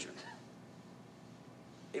encouragement.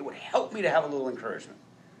 It would help me to have a little encouragement.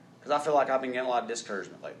 Because I feel like I've been getting a lot of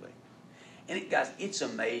discouragement lately. And guys, it's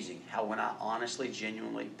amazing how when I honestly,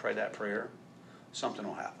 genuinely pray that prayer, something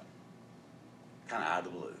will happen. Kind of out of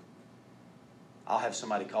the blue. I'll have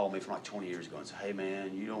somebody call me from like 20 years ago and say, hey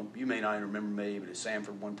man, you may not even remember me, but at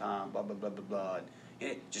Sanford one time, blah, blah, blah, blah, blah. And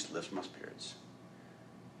it just lifts my spirits.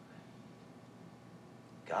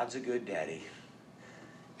 God's a good daddy.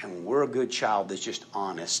 And when we're a good child that's just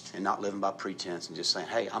honest and not living by pretense and just saying,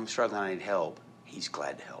 hey, I'm struggling, I need help, he's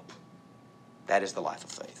glad to help. That is the life of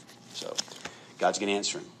faith. So God's going to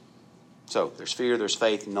answer him. So there's fear, there's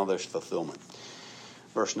faith, and now there's fulfillment.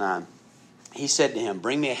 Verse 9. He said to him,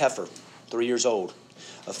 bring me a heifer, 3 years old,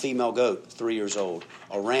 a female goat, 3 years old,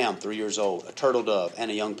 a ram, 3 years old, a turtle dove, and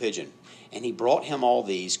a young pigeon. And he brought him all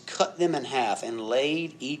these, cut them in half, and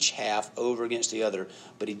laid each half over against the other.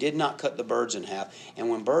 But he did not cut the birds in half. And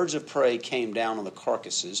when birds of prey came down on the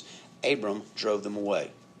carcasses, Abram drove them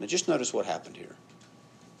away. Now just notice what happened here.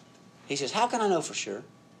 He says, how can I know for sure?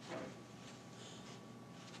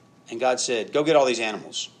 And God said, go get all these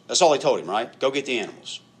animals. That's all he told him, right? Go get the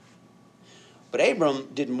animals. But Abram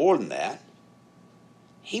did more than that.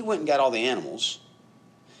 He went and got all the animals.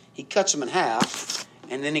 He cuts them in half,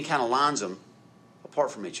 and then he kind of lines them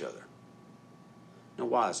apart from each other. Now,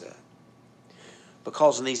 why is that?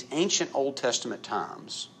 Because in these ancient Old Testament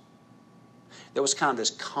times, there was kind of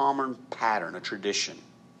this common pattern, a tradition,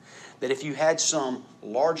 that if you had some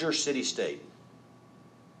larger city-state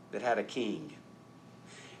that had a king,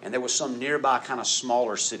 and there was some nearby kind of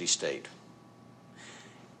smaller city-state,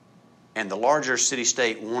 and the larger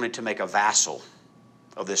city-state wanted to make a vassal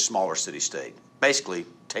of this smaller city-state. Basically,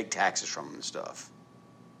 take taxes from them and stuff.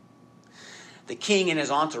 The king and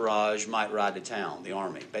his entourage might ride to town, the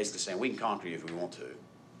army, basically saying, we can conquer you if we want to.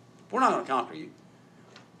 We're not going to conquer you.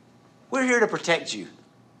 We're here to protect you.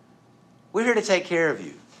 We're here to take care of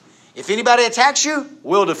you. If anybody attacks you,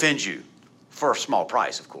 we'll defend you. For a small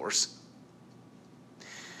price, of course.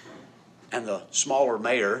 And the smaller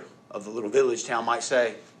mayor of the little village town might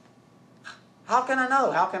say, how can I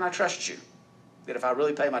know? How can I trust you? That if I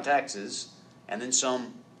really pay my taxes and then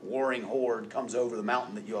some warring horde comes over the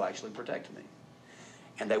mountain that you'll actually protect me.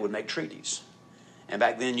 And they would make treaties. And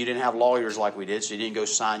back then you didn't have lawyers like we did, so you didn't go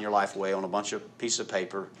sign your life away on a bunch of pieces of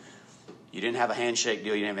paper. You didn't have a handshake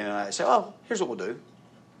deal. You didn't have anything like that. Say, oh, here's what we'll do.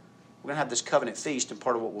 We're going to have this covenant feast, and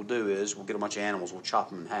part of what we'll do is we'll get a bunch of animals, we'll chop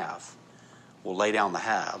them in half. We'll lay down the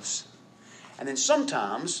halves. And then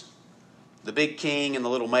sometimes the big king and the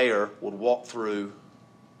little mayor would walk through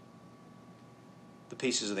the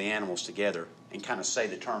pieces of the animals together and kind of say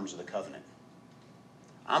the terms of the covenant.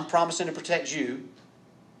 I'm promising to protect you.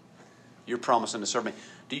 You're promising to serve me.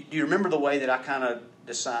 Do you remember the way that I kind of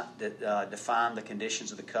defined the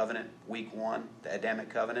conditions of the covenant, week 1, the Adamic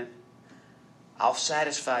covenant? I'll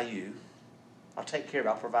satisfy you. I'll take care of it.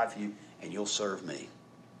 I'll provide for you, and you'll serve me.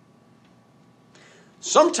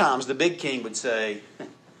 Sometimes the big king would say,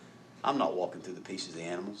 I'm not walking through the peace of the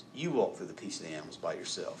animals. You walk through the peace of the animals by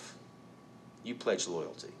yourself. You pledge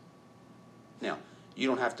loyalty. Now, you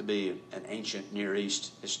don't have to be an ancient Near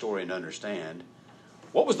East historian to understand.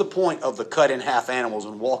 What was the point of the cut-in-half animals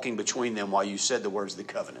and walking between them while you said the words of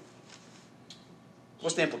the covenant?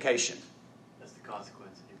 What's the implication? That's the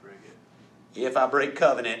consequence if you break it. If I break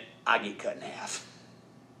covenant, I get cut in half.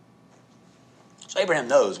 So Abraham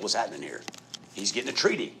knows what's happening here. He's getting a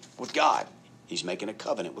treaty with God. He's making a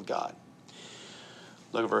covenant with God.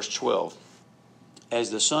 Look at verse 12.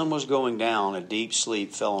 As the sun was going down, a deep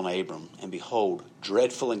sleep fell on Abram, and behold,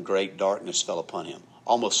 dreadful and great darkness fell upon him.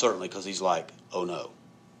 Almost certainly because he's like, oh no.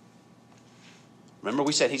 Remember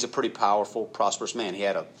we said he's a pretty powerful, prosperous man. He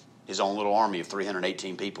had his own little army of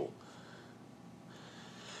 318 people.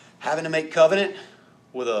 Having to make covenant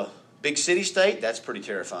with a big city-state, that's pretty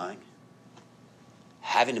terrifying.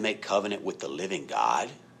 Having to make covenant with the living God,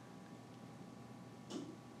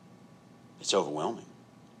 it's overwhelming.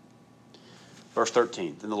 Verse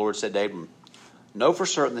 13, then the Lord said to Abram, know for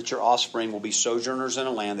certain that your offspring will be sojourners in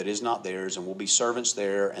a land that is not theirs, and will be servants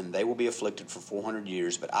there, and they will be afflicted for 400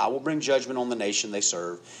 years. But I will bring judgment on the nation they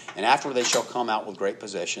serve, and afterward they shall come out with great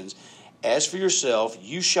possessions. As for yourself,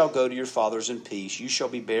 you shall go to your fathers in peace. You shall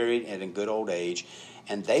be buried and in good old age,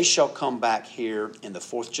 and they shall come back here in the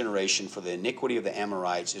fourth generation, for the iniquity of the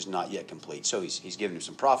Amorites is not yet complete. So he's giving him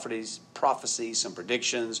some prophecies, some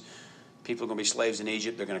predictions. People are going to be slaves in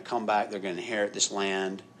Egypt. They're going to come back. They're going to inherit this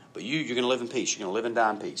land. But you're going to live in peace. You're going to live and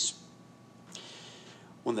die in peace.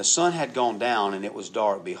 When the sun had gone down and it was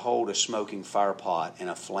dark, behold, a smoking firepot and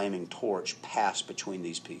a flaming torch passed between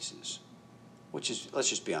these pieces. Which is, let's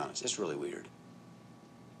just be honest, it's really weird.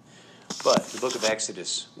 But the book of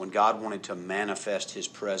Exodus, when God wanted to manifest his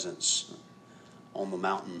presence on the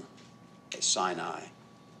mountain at Sinai,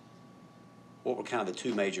 what were kind of the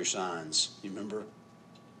two major signs? You remember?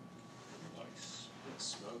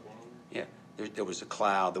 Smoke, yeah, there was a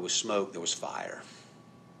cloud, there was smoke, there was fire.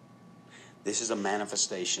 This is a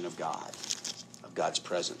manifestation of God, of God's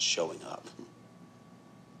presence showing up.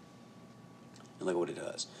 And look at what it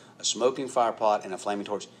does. A smoking firepot and a flaming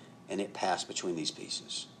torch, and it passed between these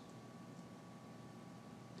pieces.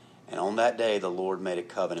 And on that day the Lord made a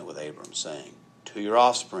covenant with Abram, saying, to your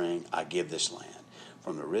offspring I give this land,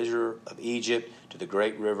 from the river of Egypt to the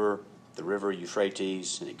great river, the river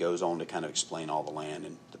Euphrates, and it goes on to kind of explain all the land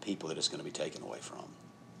and the people that it's going to be taken away from.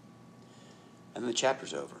 And then the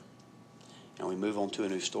chapter's over. And we move on to a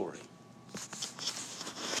new story.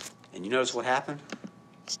 And you notice what happened?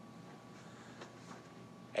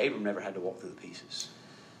 Abram never had to walk through the pieces.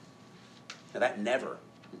 Now that never,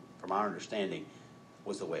 from our understanding,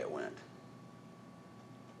 was the way it went.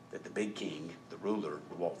 That the big king, the ruler,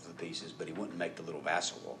 would walk through the pieces, but he wouldn't make the little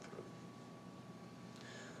vassal walk through.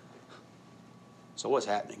 So what's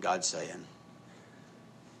happening? God's saying,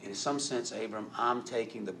 in some sense, Abram, I'm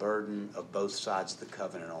taking the burden of both sides of the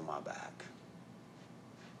covenant on my back.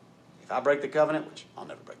 If I break the covenant, which I'll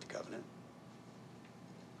never break the covenant,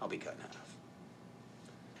 I'll be cut in half.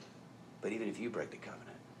 But even if you break the covenant,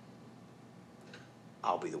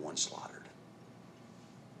 I'll be the one slaughtered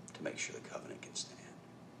to make sure the covenant can stand.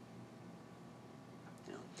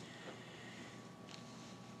 You know,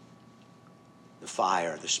 the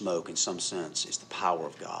fire, the smoke, in some sense, is the power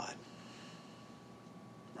of God.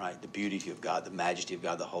 Right? The beauty of God, the majesty of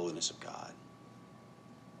God, the holiness of God.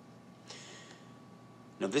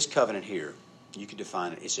 Now, this covenant here, you can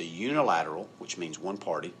define it. It's a unilateral, which means one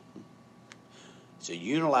party. It's a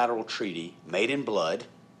unilateral treaty made in blood.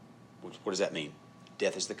 What does that mean?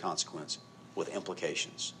 Death is the consequence, with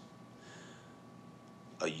implications.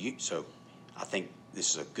 So I think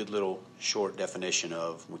this is a good little short definition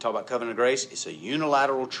of, when we talk about covenant of grace, it's a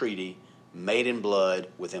unilateral treaty made in blood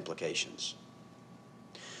with implications.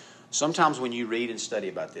 Sometimes when you read and study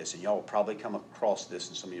about this, and y'all will probably come across this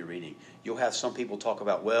in some of your reading, you'll have some people talk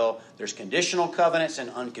about, well, there's conditional covenants and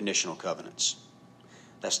unconditional covenants.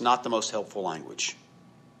 That's not the most helpful language.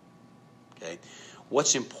 Okay?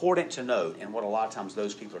 What's important to note, and what a lot of times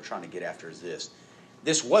those people are trying to get after, is this.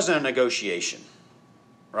 This wasn't a negotiation,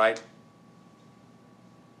 right?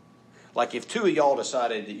 Like if two of y'all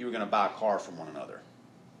decided that you were going to buy a car from one another.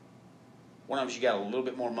 One of you got a little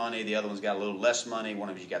bit more money, the other one's got a little less money, one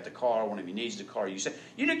of you got the car, one of you needs the car. You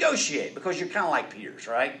negotiate because you're kind of like peers,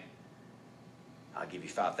 right? I'll give you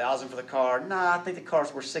 $5,000 for the car. Nah, I think the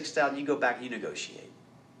car's worth $6,000. You go back and you negotiate.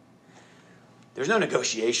 There's no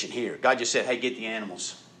negotiation here. God just said, hey, get the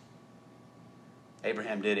animals.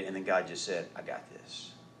 Abraham did it, and then God just said, I got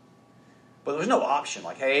this. But there was no option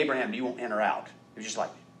like, hey, Abraham, do you want in or out? It was just like,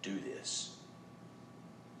 do this.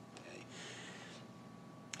 Okay.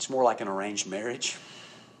 It's more like an arranged marriage.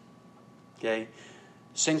 Okay.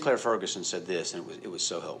 Sinclair Ferguson said this, and it was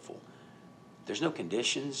so helpful. There's no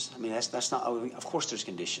conditions. I mean, that's not. Of course, there's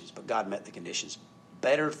conditions, but God met the conditions.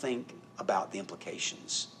 Better think about the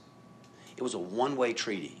implications. It was a one-way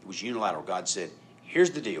treaty. It was unilateral. God said,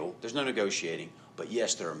 "Here's the deal. There's no negotiating, but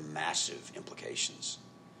yes, there are massive implications.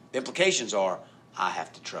 The implications are, I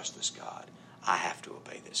have to trust this God. I have to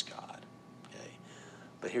obey this God." Okay,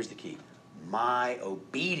 but here's the key: my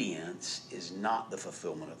obedience is not the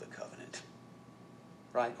fulfillment of the covenant,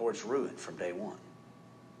 right? Or it's ruined from day one.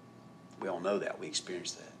 We all know that. We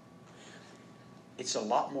experience that. It's a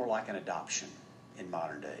lot more like an adoption in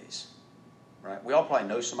modern days, right? We all probably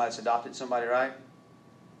know somebody that's adopted somebody, right?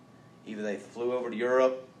 Either they flew over to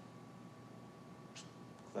Europe.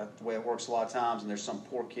 That's the way it works a lot of times. And there's some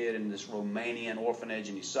poor kid in this Romanian orphanage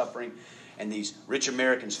and he's suffering. And these rich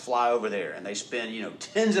Americans fly over there and they spend,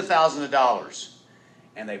 tens of thousands of dollars.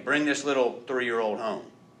 And they bring this little 3-year-old home.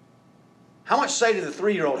 How much say did the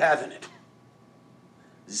 3-year-old have in it?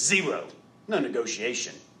 0. No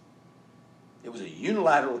negotiation. It was a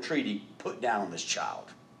unilateral treaty put down on this child.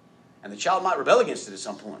 And the child might rebel against it at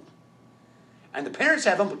some point. And the parents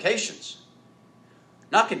have implications.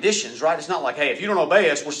 Not conditions, right? It's not like, hey, if you don't obey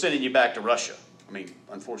us, we're sending you back to Russia. I mean,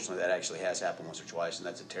 unfortunately, that actually has happened once or twice, and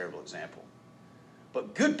that's a terrible example.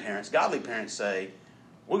 But good parents, godly parents say,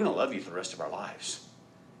 we're going to love you for the rest of our lives,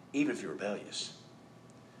 even if you're rebellious.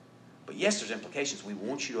 But yes, there's implications. We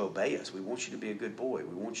want you to obey us. We want you to be a good boy.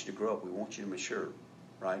 We want you to grow up. We want you to mature,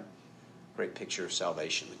 right? Great picture of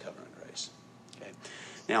salvation, the covenant of grace. Okay.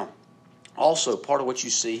 Now, also, part of what you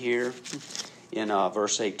see here in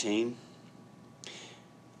verse 18,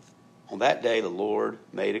 on that day the Lord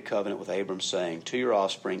made a covenant with Abram, saying, to your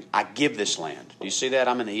offspring, I give this land. Do you see that?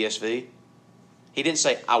 I'm in the ESV. He didn't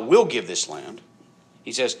say, I will give this land.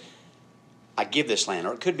 He says, I give this land.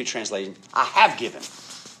 Or it could be translated, I have given.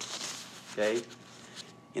 Okay?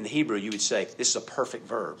 In the Hebrew, you would say, this is a perfect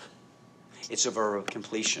verb. It's a verb of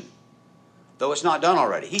completion. Though it's not done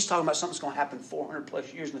already. He's talking about something that's going to happen 400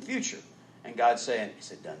 plus years in the future. And God's saying,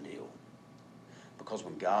 it's a done deal. Because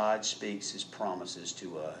when God speaks his promises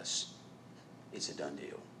to us, it's a done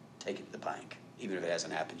deal. Take it to the bank. Even if it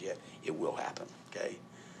hasn't happened yet, it will happen. Okay?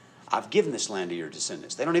 I've given this land to your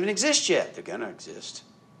descendants. They don't even exist yet. They're going to exist.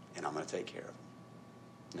 And I'm going to take care of them.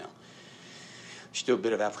 Now, just do a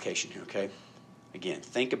bit of application here, okay? Again,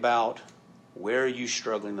 think about where are you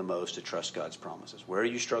struggling the most to trust God's promises? Where are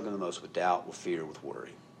you struggling the most with doubt, with fear, with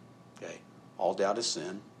worry? Okay? All doubt is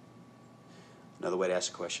sin. Another way to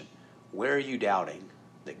ask the question, where are you doubting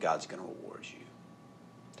that God's going to reward you?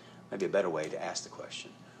 Maybe a better way to ask the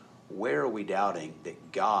question, where are we doubting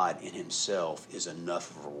that God in himself is enough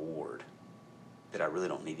of a reward that I really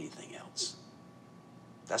don't need anything else?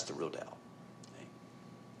 That's the real doubt. Okay.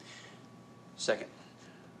 Second,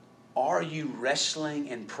 are you wrestling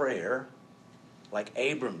in prayer like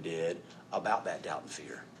Abram did about that doubt and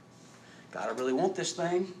fear? God, I really want this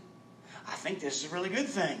thing. I think this is a really good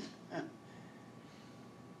thing.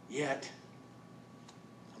 Yet,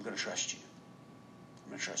 I'm going to trust you. I'm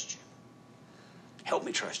going to trust you. Help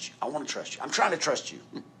me trust you. I want to trust you. I'm trying to trust you.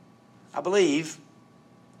 I believe.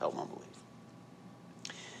 Help my belief.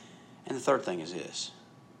 And the third thing is this.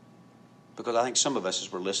 Because I think some of us,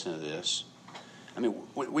 as we're listening to this, I mean,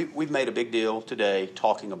 we've made a big deal today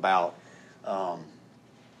talking about how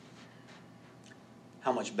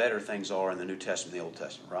much better things are in the New Testament than the Old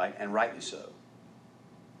Testament, right? And rightly so.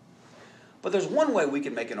 But there's one way we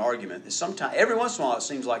can make an argument that sometimes, every once in a while, it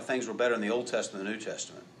seems like things were better in the Old Testament than the New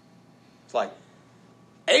Testament. It's like,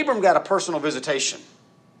 Abram got a personal visitation,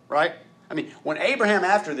 right? I mean, when Abraham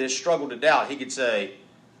after this struggled to doubt, he could say,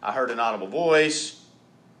 I heard an audible voice.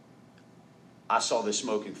 I saw this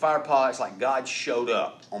smoking fire pot. It's like God showed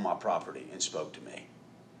up on my property and spoke to me.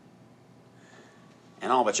 And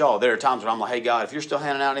I don't know about y'all, there are times when I'm like, hey, God, if you're still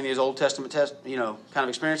handing out any of these Old Testament kind of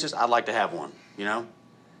experiences, I'd like to have one,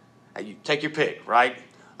 You take your pick, right?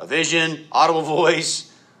 A vision, audible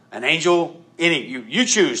voice, an angel, any. You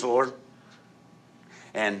choose, Lord.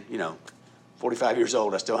 And, 45 years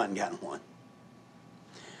old, I still haven't gotten one.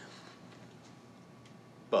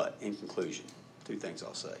 But, in conclusion, 2 things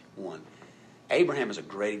I'll say. 1, Abraham is a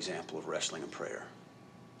great example of wrestling and prayer.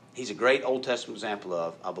 He's a great Old Testament example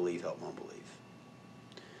of, I believe, help my belief.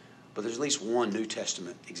 But there's at least one New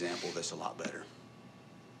Testament example that's a lot better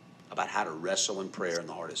about how to wrestle in prayer in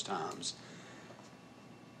the hardest times.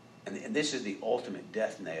 And this is the ultimate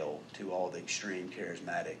death nail to all the extreme,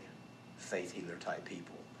 charismatic, faith healer type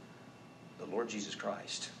people. The Lord Jesus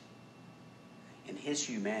Christ. in his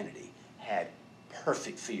humanity had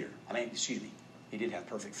perfect fear. He did have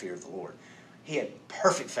perfect fear of the Lord. He had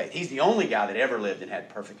perfect faith. He's the only guy that ever lived and had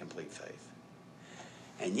perfect, complete faith.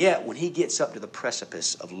 And yet, when he gets up to the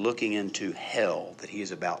precipice of looking into hell that he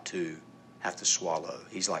is about to have to swallow,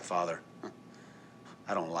 he's like, Father,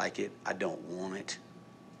 I don't like it. I don't want it.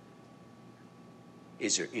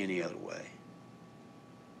 Is there any other way?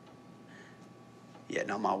 Yet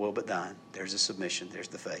not my will but thine. There's the submission. There's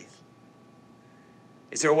the faith.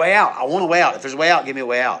 Is there a way out? I want a way out. If there's a way out, give me a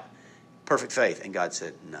way out. Perfect faith. And God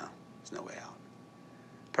said, no, there's no way out.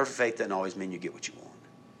 Perfect faith doesn't always mean you get what you want.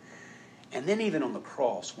 And then even on the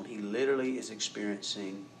cross, when he literally is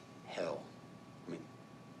experiencing hell,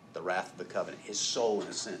 the wrath of the covenant, his soul, in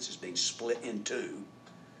a sense, is being split in two,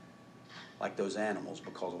 like those animals,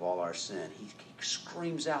 because of all our sin. He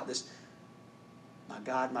screams out this, my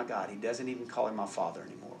God, my God. He doesn't even call him my Father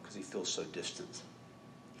anymore because he feels so distant.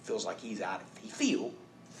 He feels like he's out of,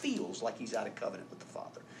 feels like he's out of covenant with the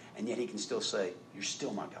Father. And yet he can still say, you're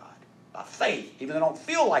still my God. By faith, even though I don't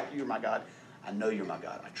feel like you're my God, I know you're my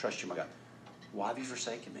God. I trust you're my God. Why have you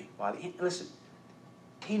forsaken me? Listen,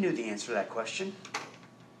 he knew the answer to that question.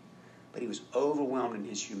 But he was overwhelmed in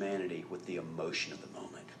his humanity with the emotion of the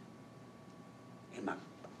moment. In my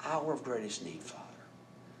hour of greatest need, Father,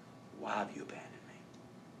 why have you abandoned me?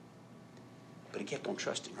 But he kept on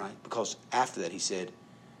trusting, right? Because after that he said,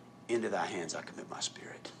 into thy hands I commit my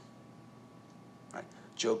spirit. Right?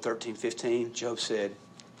 Job 13:15, Job said,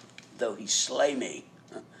 though he slay me,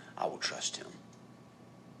 I will trust him.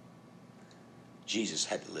 Jesus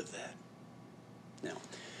had to live that. Now,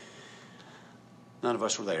 none of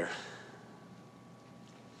us were there.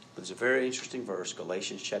 But there's a very interesting verse,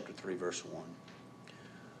 Galatians chapter 3, verse 1,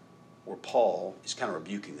 where Paul is kind of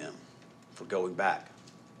rebuking them for going back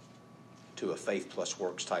to a faith plus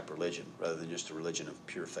works type religion rather than just a religion of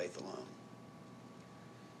pure faith alone.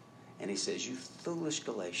 And he says, you foolish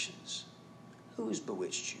Galatians, who has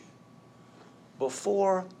bewitched you?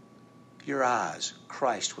 Before your eyes,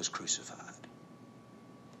 Christ was crucified.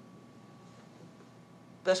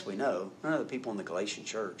 Best we know, none of the people in the Galatian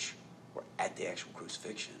church were at the actual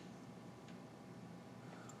crucifixion.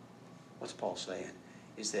 What's Paul saying?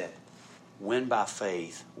 Is that when by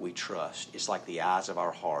faith we trust, it's like the eyes of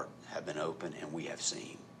our heart have been opened and we have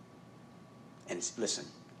seen. And listen,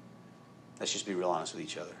 let's just be real honest with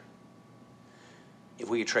each other. If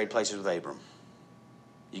we could trade places with Abram,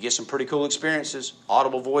 you get some pretty cool experiences,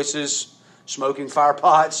 audible voices, smoking fire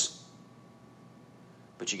pots,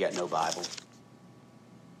 but you got no Bible.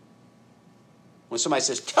 When somebody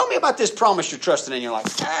says, tell me about this promise you're trusting in, you're like,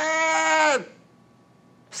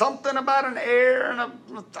 something about an heir and I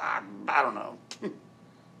don't know.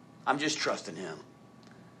 I'm just trusting him.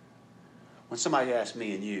 When somebody asks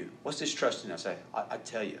me and you, what's this trusting? I say, I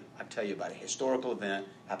tell you about a historical event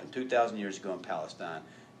happened 2,000 years ago in Palestine.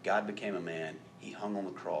 God became a man. He hung on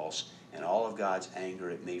the cross, and all of God's anger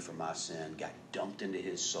at me for my sin got dumped into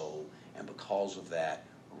his soul, and because of that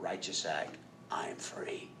righteous act, I am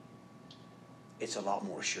free. It's a lot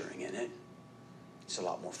more assuring, isn't it? It's a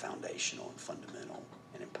lot more foundational and fundamental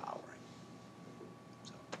and empowering.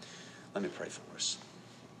 So, let me pray for us.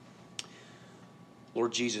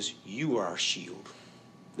 Lord Jesus, you are our shield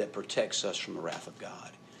that protects us from the wrath of God.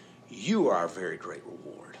 You are our very great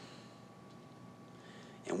reward.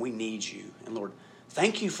 And we need you. And Lord,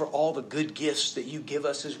 thank you for all the good gifts that you give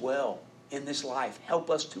us as well in this life. Help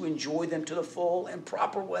us to enjoy them to the full and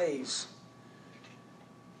proper ways.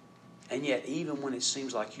 And yet, even when it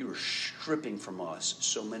seems like you are stripping from us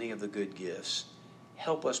so many of the good gifts,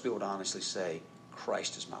 help us be able to honestly say,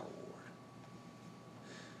 Christ is my reward.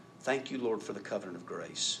 Thank you, Lord, for the covenant of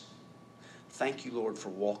grace. Thank you, Lord, for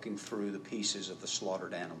walking through the pieces of the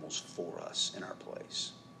slaughtered animals for us in our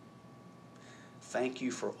place. Thank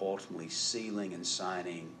you for ultimately sealing and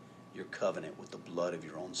signing your covenant with the blood of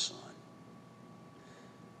your own Son.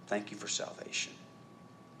 Thank you for salvation.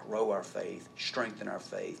 Grow our faith, strengthen our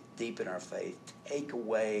faith, deepen our faith, take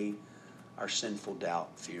away our sinful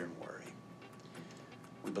doubt, fear, and worry.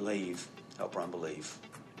 We believe, help our unbelief.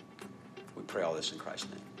 We pray all this in Christ's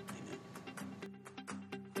name.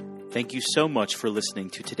 Amen. Thank you so much for listening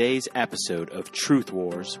to today's episode of Truth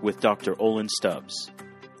Wars with Dr. Olin Stubbs.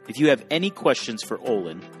 If you have any questions for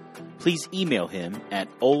Olin, please email him at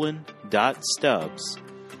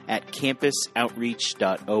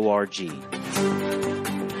olin.stubbs@campusoutreach.org.